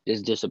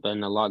there's just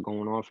been a lot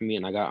going on for me,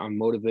 and I'm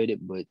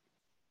motivated, but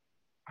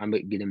I'm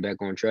getting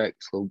back on track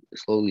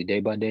slowly,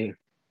 day by day.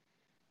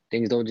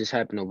 Things don't just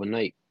happen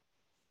overnight.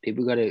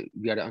 People gotta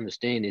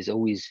understand there's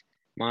always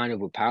mind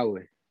over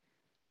power.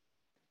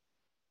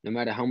 No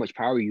matter how much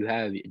power you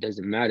have, it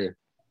doesn't matter.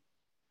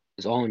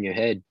 It's all in your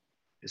head.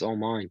 It's all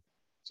mind.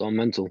 It's all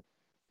mental.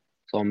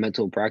 It's all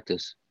mental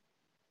practice.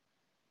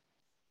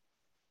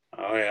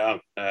 Oh yeah,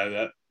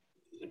 that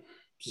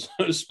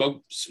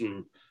spoke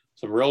some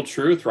real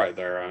truth right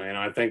there. I mean,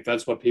 I think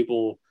that's what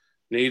people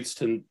needs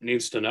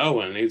to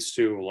know and needs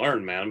to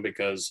learn, man.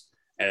 Because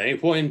at any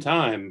point in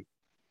time,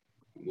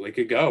 we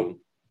could go.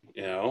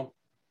 You know,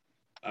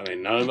 I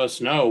mean, none of us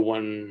know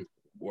when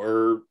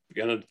we're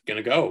gonna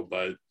go,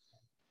 but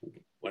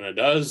when it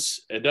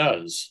does, it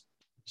does.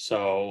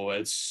 So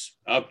it's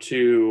up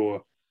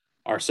to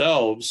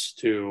ourselves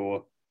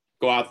to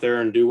go out there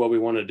and do what we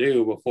want to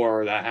do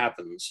before that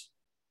happens.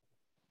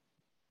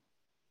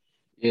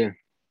 Yeah.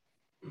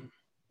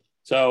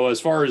 So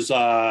as far as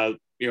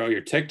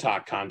your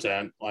TikTok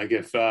content, like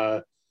if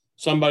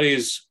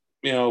somebody's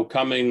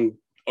coming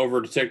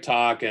over to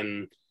TikTok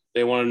and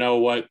they want to know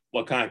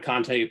what kind of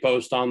content you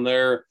post on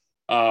there,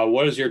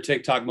 what does your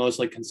TikTok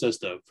mostly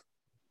consist of?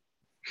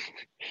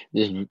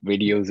 Just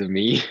videos of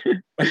me.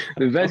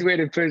 The best way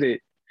to put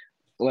it,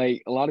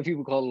 like a lot of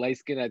people call it light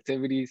skin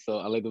activity, so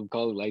I let them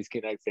call it light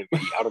skin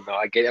activity. I don't know.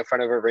 I get in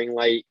front of a ring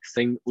light,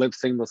 lip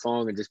sync the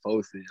song, and just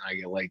post it, and I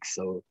get likes.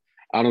 So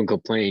I don't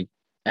complain.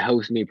 It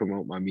helps me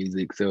promote my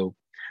music. So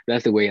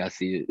that's the way I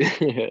see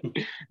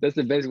it. That's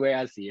the best way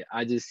I see it.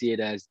 I just see it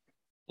as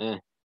uh,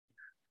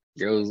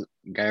 girls,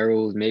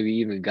 maybe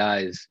even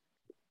guys.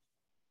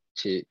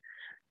 Shit.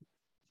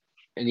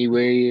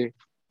 Anyway,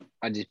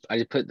 I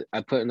put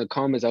in the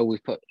comments.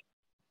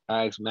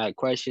 I ask mad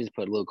questions,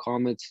 put little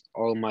comments,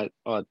 all of my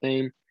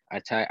thing.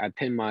 I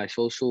pin my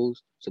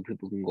socials so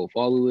people can go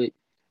follow it.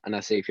 And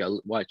I say if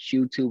y'all watch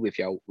YouTube, if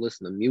y'all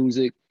listen to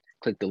music,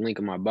 click the link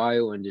in my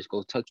bio and just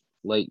go touch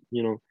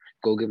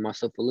go give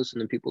myself a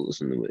listen and people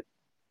listen to it.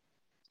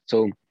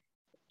 So,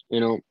 you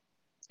know,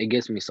 it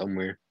gets me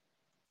somewhere.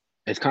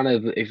 It's kind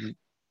of if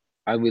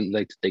I would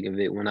like to think of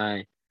it when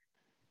I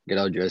get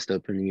all dressed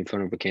up and in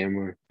front of a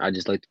camera. I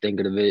just like to think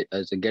of it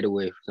as a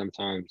getaway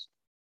sometimes.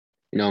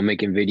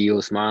 Making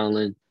videos,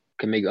 smiling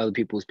can make other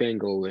people's pain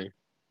go away.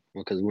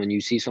 Because when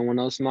you see someone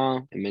else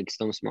smile, it makes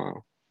them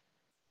smile.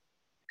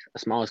 A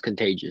smile is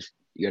contagious.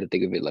 You got to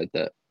think of it like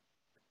that.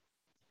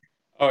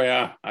 Oh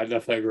yeah, I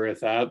definitely agree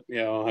with that.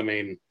 Yeah, I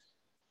mean,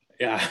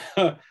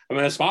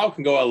 a smile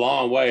can go a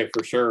long way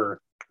for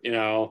sure.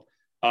 And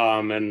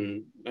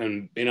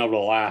being able to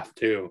laugh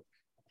too.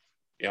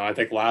 I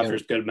think laughter Yeah,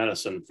 is good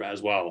medicine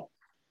as well.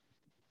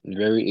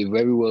 it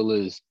very well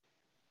is.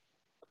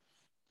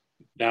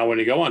 Now, when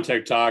you go on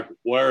TikTok,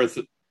 what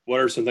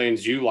are some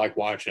things you like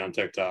watching on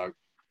TikTok?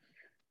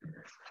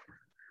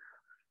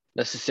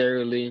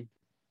 Necessarily,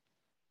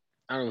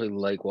 I don't really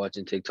like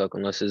watching TikTok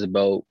unless it's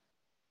about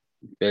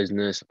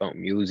business, about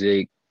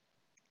music,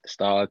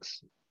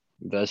 stocks,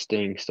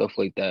 investing, stuff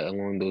like that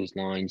along those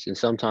lines. And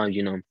sometimes,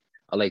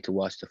 I like to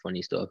watch the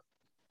funny stuff.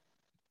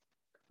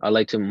 I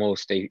like to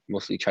mostly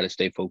try to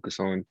stay focused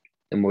on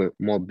the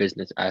more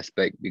business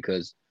aspect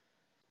because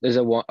there's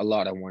a lot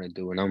I want to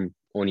do, and I'm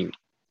only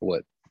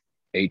what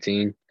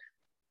 18,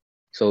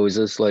 so it's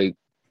just like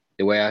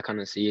the way I kind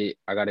of see it.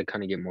 I got to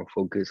kind of get more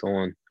focused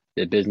on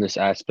the business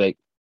aspect.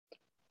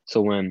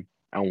 So when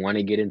I want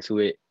to get into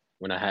it,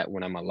 when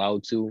I'm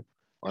allowed to,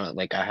 or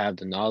like I have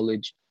the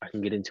knowledge, I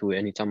can get into it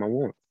anytime I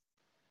want.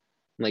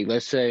 Like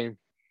let's say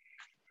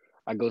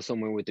I go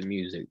somewhere with the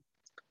music,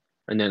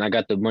 and then I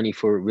got the money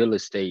for real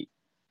estate,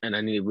 and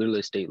I need a real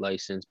estate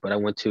license. But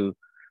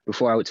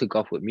before I took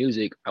off with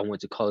music, I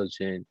went to college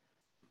and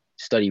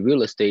study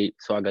real estate.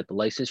 So I got the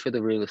license for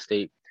the real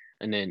estate,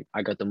 and then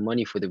I got the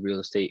money for the real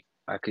estate.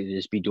 I could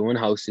just be doing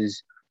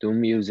houses, doing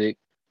music.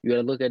 You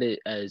gotta look at it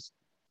as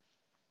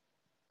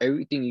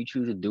everything you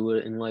choose to do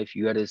it in life.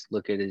 You gotta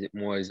look at it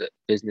more as a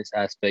business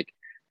aspect,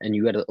 and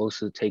you gotta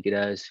also take it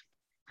as,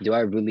 do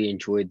I really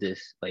enjoy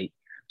this? Like,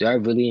 do I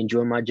really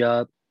enjoy my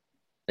job?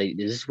 Like,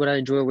 is this what I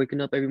enjoy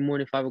waking up every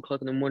morning, 5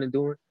 o'clock in the morning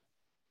doing?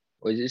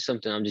 Or is this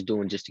something I'm just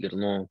doing just to get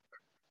along?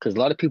 Because a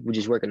lot of people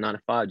just work a 9 to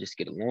 5 just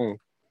to get along.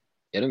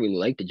 They don't really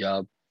like the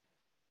job.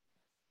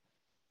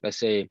 Let's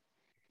say,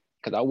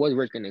 because I was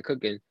working and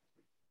cooking,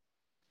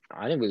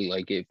 I didn't really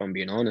like it, if I'm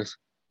being honest.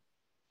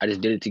 I just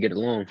did it to get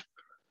along.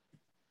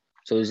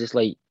 So it's just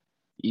like,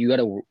 you got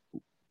to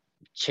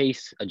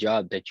chase a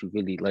job that you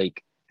really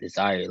like,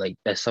 desire. Like,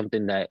 that's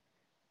something that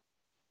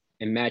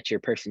and match your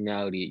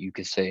personality, you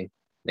could say.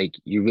 Like,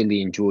 you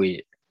really enjoy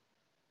it.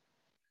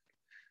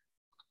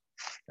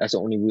 That's the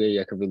only way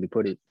I could really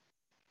put it.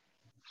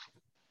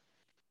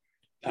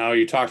 How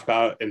you talked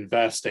about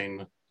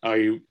investing.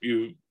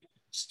 You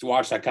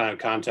watch that kind of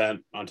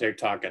content on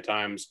TikTok at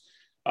times.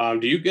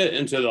 Do you get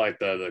into like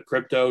the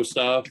crypto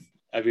stuff?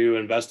 Have you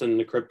invested in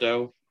the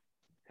crypto?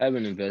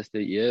 Haven't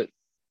invested yet,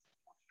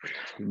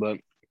 but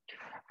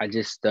I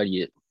just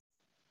study it.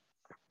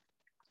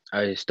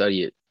 I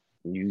study it.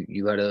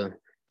 You gotta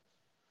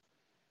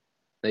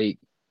like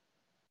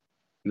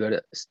you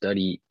gotta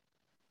study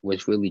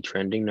what's really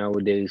trending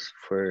nowadays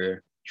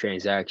for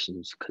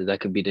transactions, because that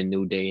could be the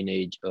new day and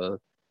age of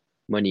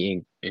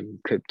money in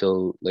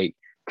crypto. Like,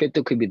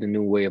 crypto could be the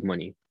new way of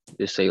money.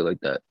 Just say it like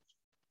that.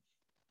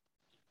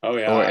 Oh Or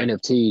yeah,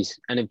 NFTs.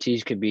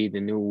 NFTs could be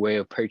the new way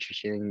of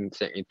purchasing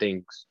certain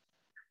things.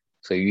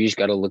 So you just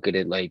gotta look at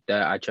it like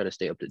that. I try to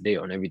stay up to date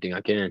on everything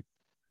I can.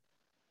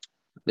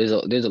 There's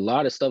a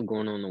lot of stuff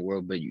going on in the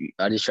world, but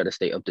I just try to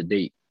stay up to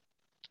date.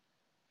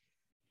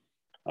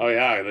 oh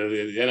yeah.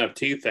 The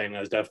NFT thing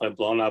has definitely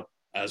blown up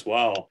as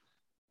well.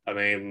 I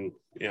mean,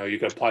 you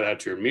could apply that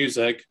to your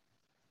music,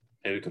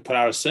 and you could put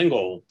out a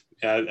single.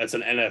 Yeah, that's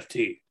an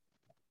NFT.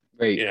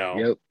 Right. You know,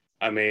 Yep.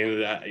 I mean,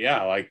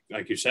 yeah, like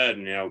you said,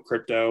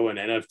 crypto and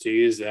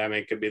NFTs. I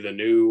mean, could be the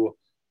new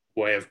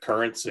way of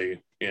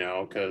currency.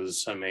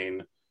 Because I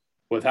mean,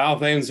 with how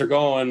things are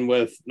going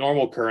with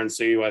normal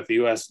currency, with the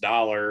U.S.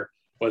 dollar,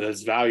 with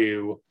its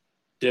value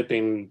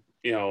dipping,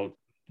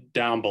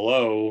 down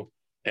below,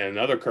 and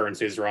other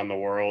currencies around the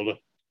world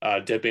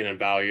dipping in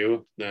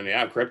value, then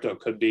yeah, crypto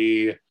could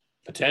be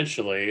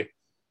potentially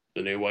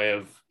the new way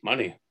of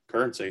money,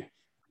 currency.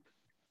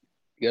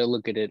 You gotta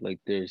look at it like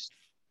this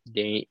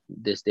day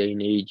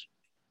and age.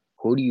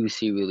 Who do you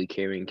see really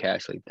carrying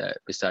cash like that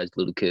besides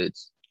little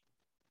kids?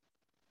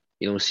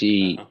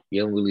 Uh,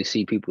 You don't really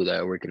see people that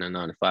are working a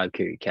 9 to 5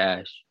 carry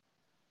cash.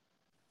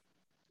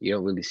 You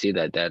don't really see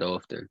that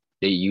often.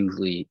 They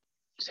usually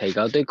take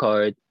out their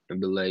card and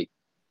be like,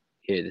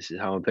 here, this is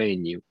how I'm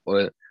paying you.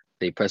 Or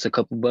they press a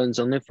couple buttons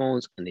on their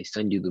phones and they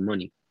send you the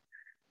money.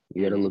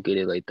 You gotta mhm, look at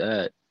it like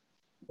that.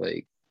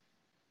 Like,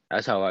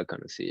 that's how I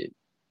kind of see it.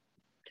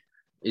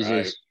 It's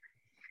right. just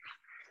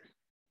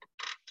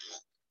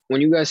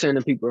when you got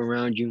certain people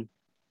around you,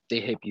 they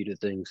hip you to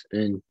things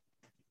and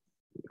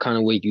kind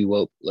of wake you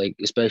up, like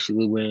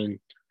especially when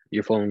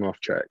you're falling off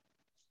track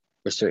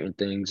for certain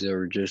things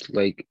or just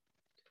like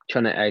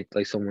trying to act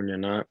like someone you're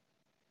not.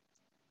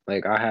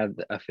 Like, I had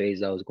a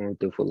phase I was going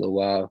through for a little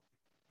while.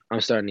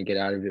 I'm starting to get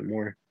out of it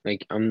more.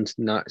 Like, I'm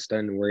not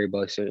starting to worry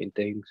about certain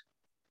things.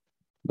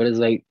 But it's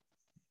like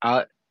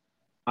I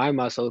I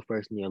myself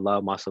personally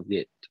allow myself to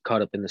get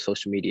caught up in the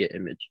social media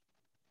image.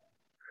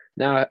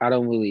 Now I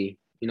don't really,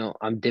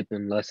 I'm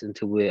dipping less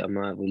into it. I'm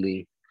not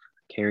really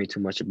caring too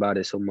much about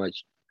it so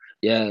much.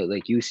 Yeah,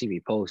 like you see me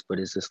post, but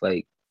it's just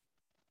like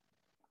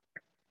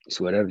it's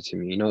whatever to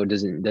me.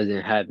 It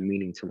doesn't have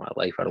meaning to my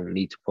life. I don't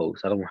need to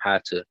post. I don't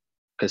have to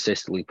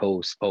consistently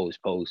post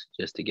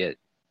just to get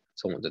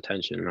someone's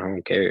attention. I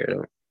don't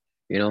care.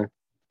 You know,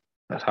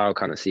 that's how I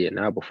kind of see it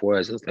now. Before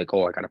it's just like,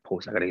 oh, I gotta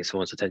post. I gotta get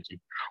someone's attention.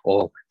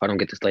 Oh, if I don't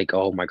get this, like,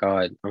 oh my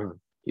god,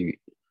 you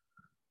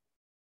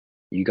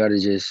you gotta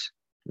just,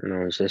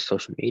 it's just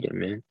social media,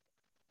 man.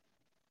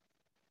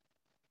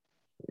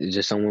 It's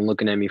just someone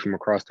looking at me from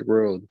across the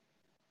world.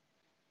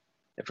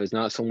 If it's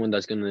not someone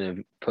that's gonna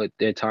put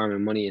their time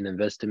and money and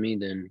invest in me,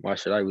 then why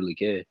should I really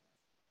care?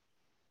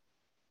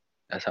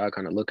 That's how I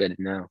kind of look at it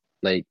now.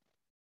 Like,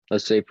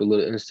 let's say for a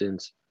little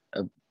instance,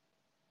 uh,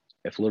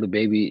 if a little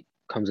baby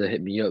comes and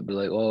hit me up, be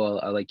like, "Oh,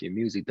 I like your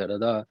music, da da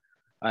da." All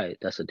right,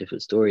 that's a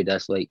different story.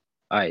 That's like,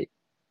 all right,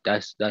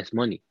 that's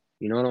money.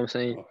 You know what I'm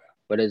saying? Oh,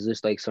 But it's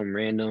just like some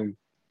random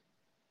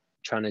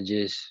trying to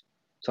just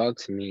talk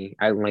to me,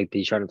 acting like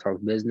they trying to talk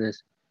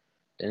business.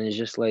 Then it's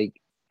just like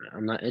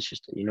I'm not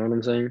interested. You know what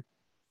I'm saying?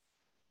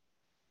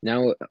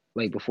 Now,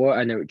 like before,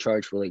 I never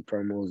charged for like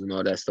promos and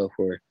all that stuff,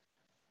 or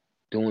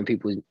doing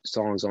people's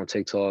songs on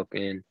TikTok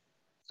and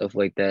stuff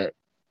like that.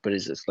 But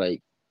it's just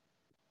like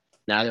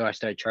now that I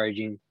start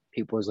charging,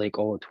 people's like,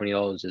 oh,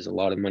 $20 is a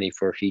lot of money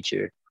for a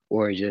feature,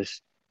 or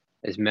just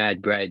it's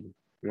mad bread.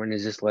 When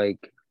it's just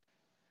like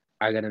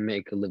I gotta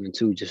make a living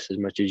too, just as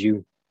much as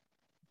you.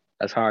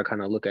 That's how I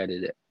kind of look at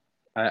it.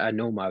 I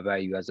know my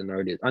value as an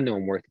artist. I know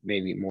I'm worth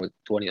maybe more than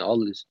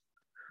 $20,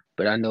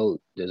 but I know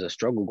there's a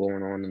struggle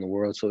going on in the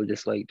world. So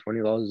just like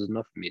 $20 is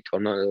enough for me.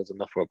 $20 is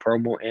enough for a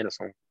promo and a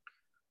song.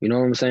 You know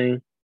what I'm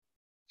saying?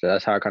 So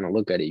that's how I kind of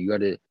look at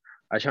it.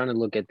 I try to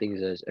look at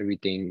things as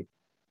everything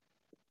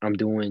I'm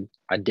doing,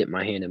 I dip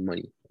my hand in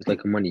money. It's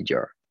like a money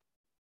jar.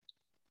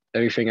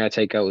 Everything I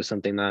take out is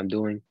something that I'm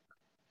doing.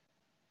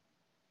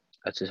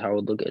 That's just how I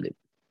would look at it.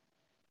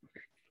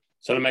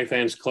 so to make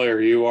things clear,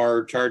 you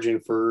are charging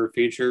for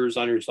features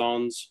on your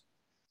songs?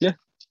 Yeah.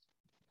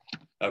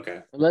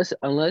 Okay.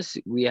 Unless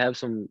we have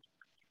some,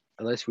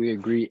 unless we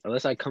agree,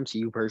 unless I come to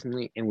you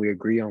personally and we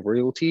agree on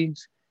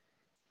royalties,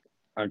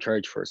 I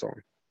charge for a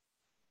song.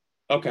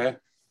 Okay.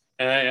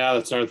 And yeah,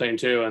 that's another thing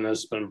too. And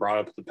this has been brought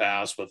up in the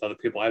past with other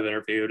people I've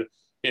interviewed.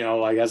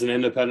 Like as an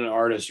independent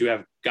artist, you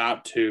have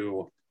got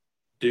to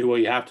do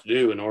what you have to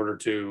do in order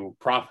to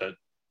profit,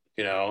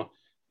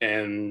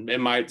 and it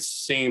might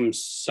seem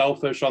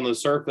selfish on the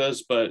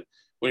surface, but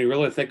when you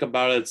really think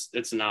about it,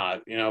 it's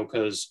not,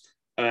 because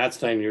that's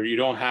the thing. You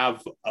don't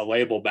have a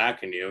label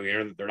backing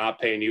you. They're not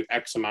paying you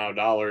X amount of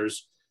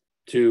dollars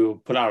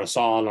to put out a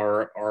song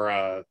or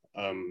an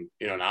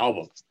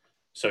album.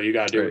 So you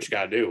got to do what you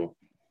got to do.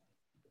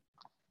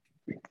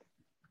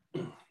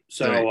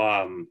 So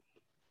I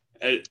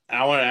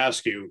want to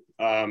ask you,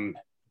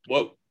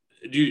 what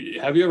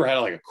have you ever had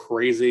like a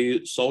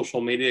crazy social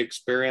media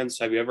experience?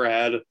 Have you ever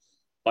had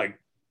like,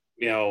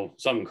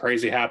 something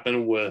crazy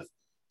happen with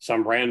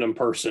some random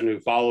person who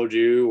followed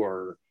you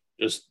or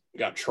just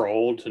got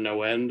trolled to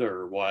no end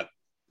or what?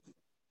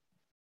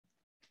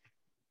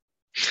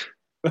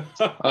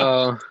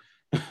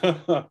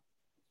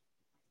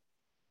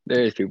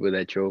 There's people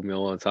that troll me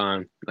all the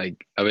time.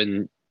 Like I've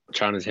been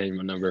trying to change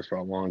my number for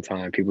a long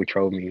time. People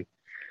troll me.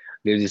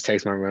 They just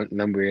text my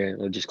number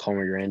and they'll just call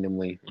me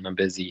randomly when I'm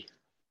busy.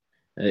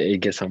 It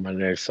gets on my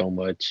nerves so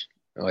much.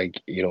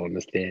 Like you don't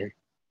understand.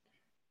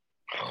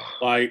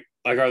 like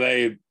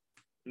do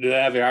they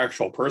have your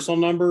actual personal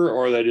number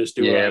or they just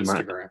do it on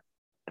Instagram?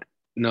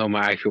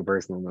 My actual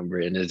personal number,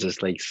 and it's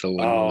just like so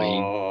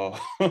annoying.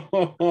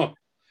 Oh.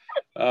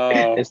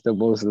 It's the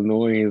most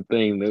annoying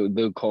thing.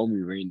 They'll call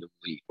me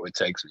randomly or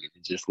text me.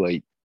 It's just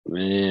like,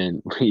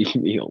 man, leave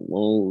me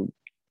alone.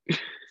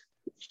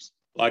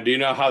 Like, do you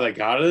know how they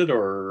got it,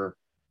 or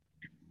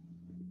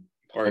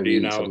do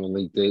you know? Someone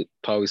linked it.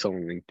 Probably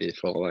someone linked it.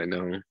 For all I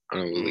know, I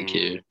don't really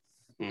care.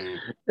 Mm.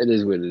 It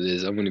is what it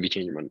is. I'm gonna be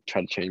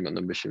try to change my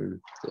number soon.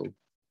 So,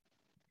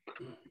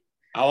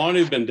 how long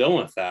have you been dealing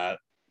with that?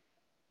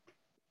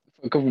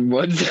 a couple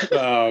months.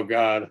 Oh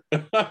God.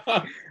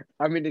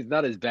 I mean, it's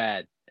not as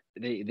bad.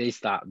 They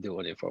stopped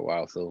doing it for a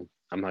while, so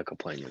I'm not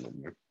complaining no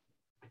more.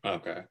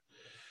 Okay.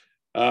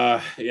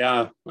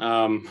 Yeah.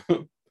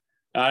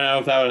 I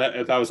don't know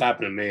if that was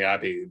happening to me,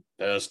 I'd be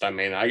pissed. I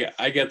mean,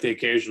 I get the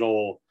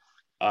occasional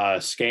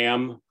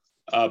scam.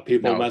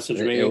 People message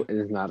me. It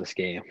is not a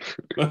scam.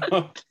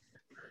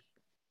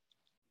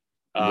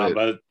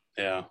 But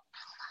yeah.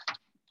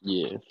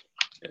 Yeah.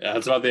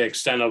 That's about the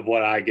extent of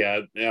what I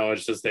get.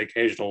 It's just the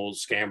occasional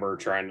scammer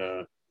trying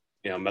to,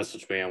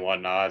 message me and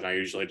whatnot. And I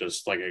usually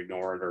just like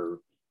ignore it or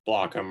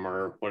block them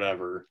or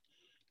whatever.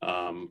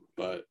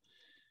 But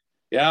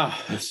yeah,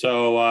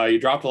 so you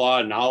dropped a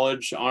lot of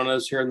knowledge on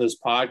us here in this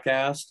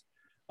podcast.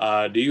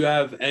 Do you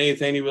have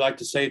anything you would like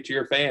to say to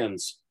your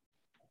fans?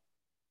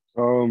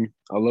 I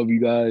love you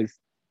guys.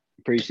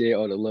 Appreciate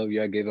all the love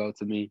y'all gave out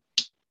to me.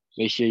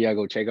 Make sure y'all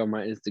go check out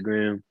my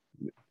Instagram.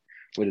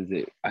 What is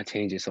it? I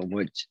changed it so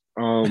much.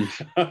 I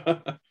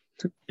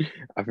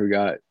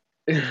forgot.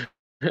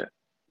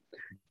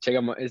 Check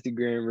out my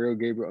Instagram, Real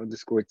Gabriel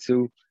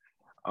 _2.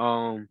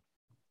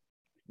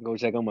 Go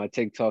check out my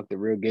TikTok, the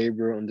Real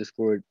Gabriel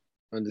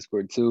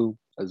 _2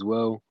 as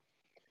well.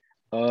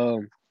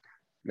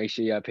 Make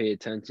sure y'all pay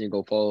attention.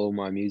 Go follow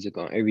my music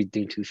on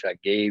everything.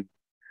 TwoShot Gabe.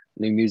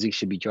 New music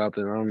should be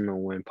dropping. I don't know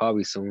when,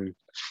 probably soon.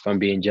 If I'm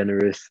being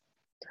generous,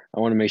 I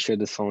want to make sure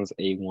the song's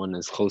A1,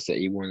 as close to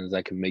A1 as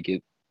I can make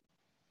it,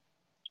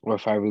 or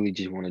if I really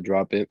just want to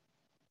drop it.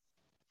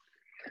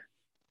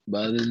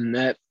 But other than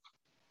that,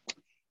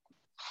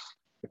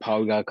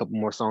 probably got a couple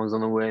more songs on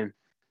the way.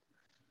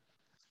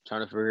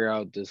 Trying to figure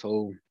out this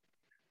whole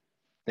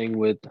thing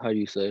with, how do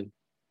you say,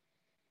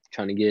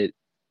 trying to get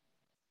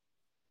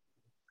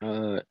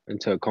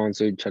into a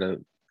concert.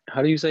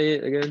 How do you say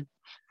it again?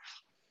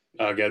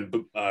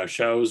 Get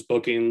shows,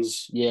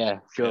 bookings. Yeah,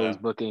 shows,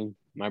 booking.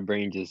 My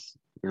brain just,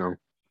 I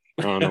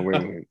don't know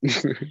where it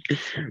went.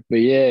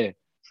 But yeah,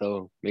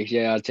 so make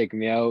sure y'all check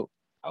me out.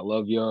 I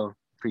love y'all.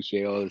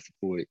 Appreciate all the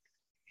support.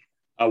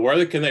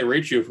 Where can they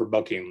reach you for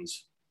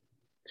bookings?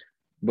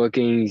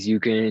 Bookings, you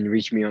can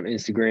reach me on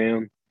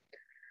Instagram.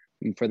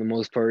 And for the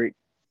most part,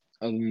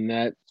 other than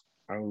that,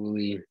 I don't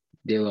really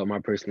deal out my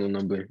personal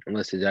number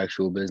unless it's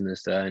actual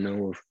business that I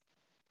know of.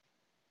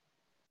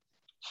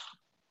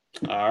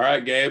 All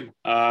right, Gabe.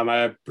 I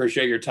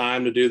appreciate your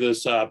time to do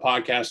this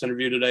podcast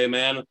interview today,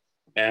 man.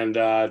 And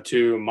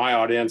to my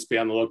audience, be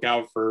on the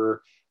lookout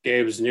for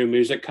Gabe's new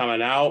music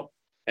coming out.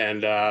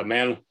 And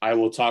man, I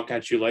will talk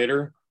at you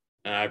later.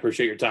 I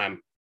appreciate your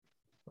time.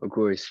 Of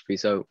course.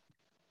 Peace out.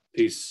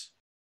 Peace.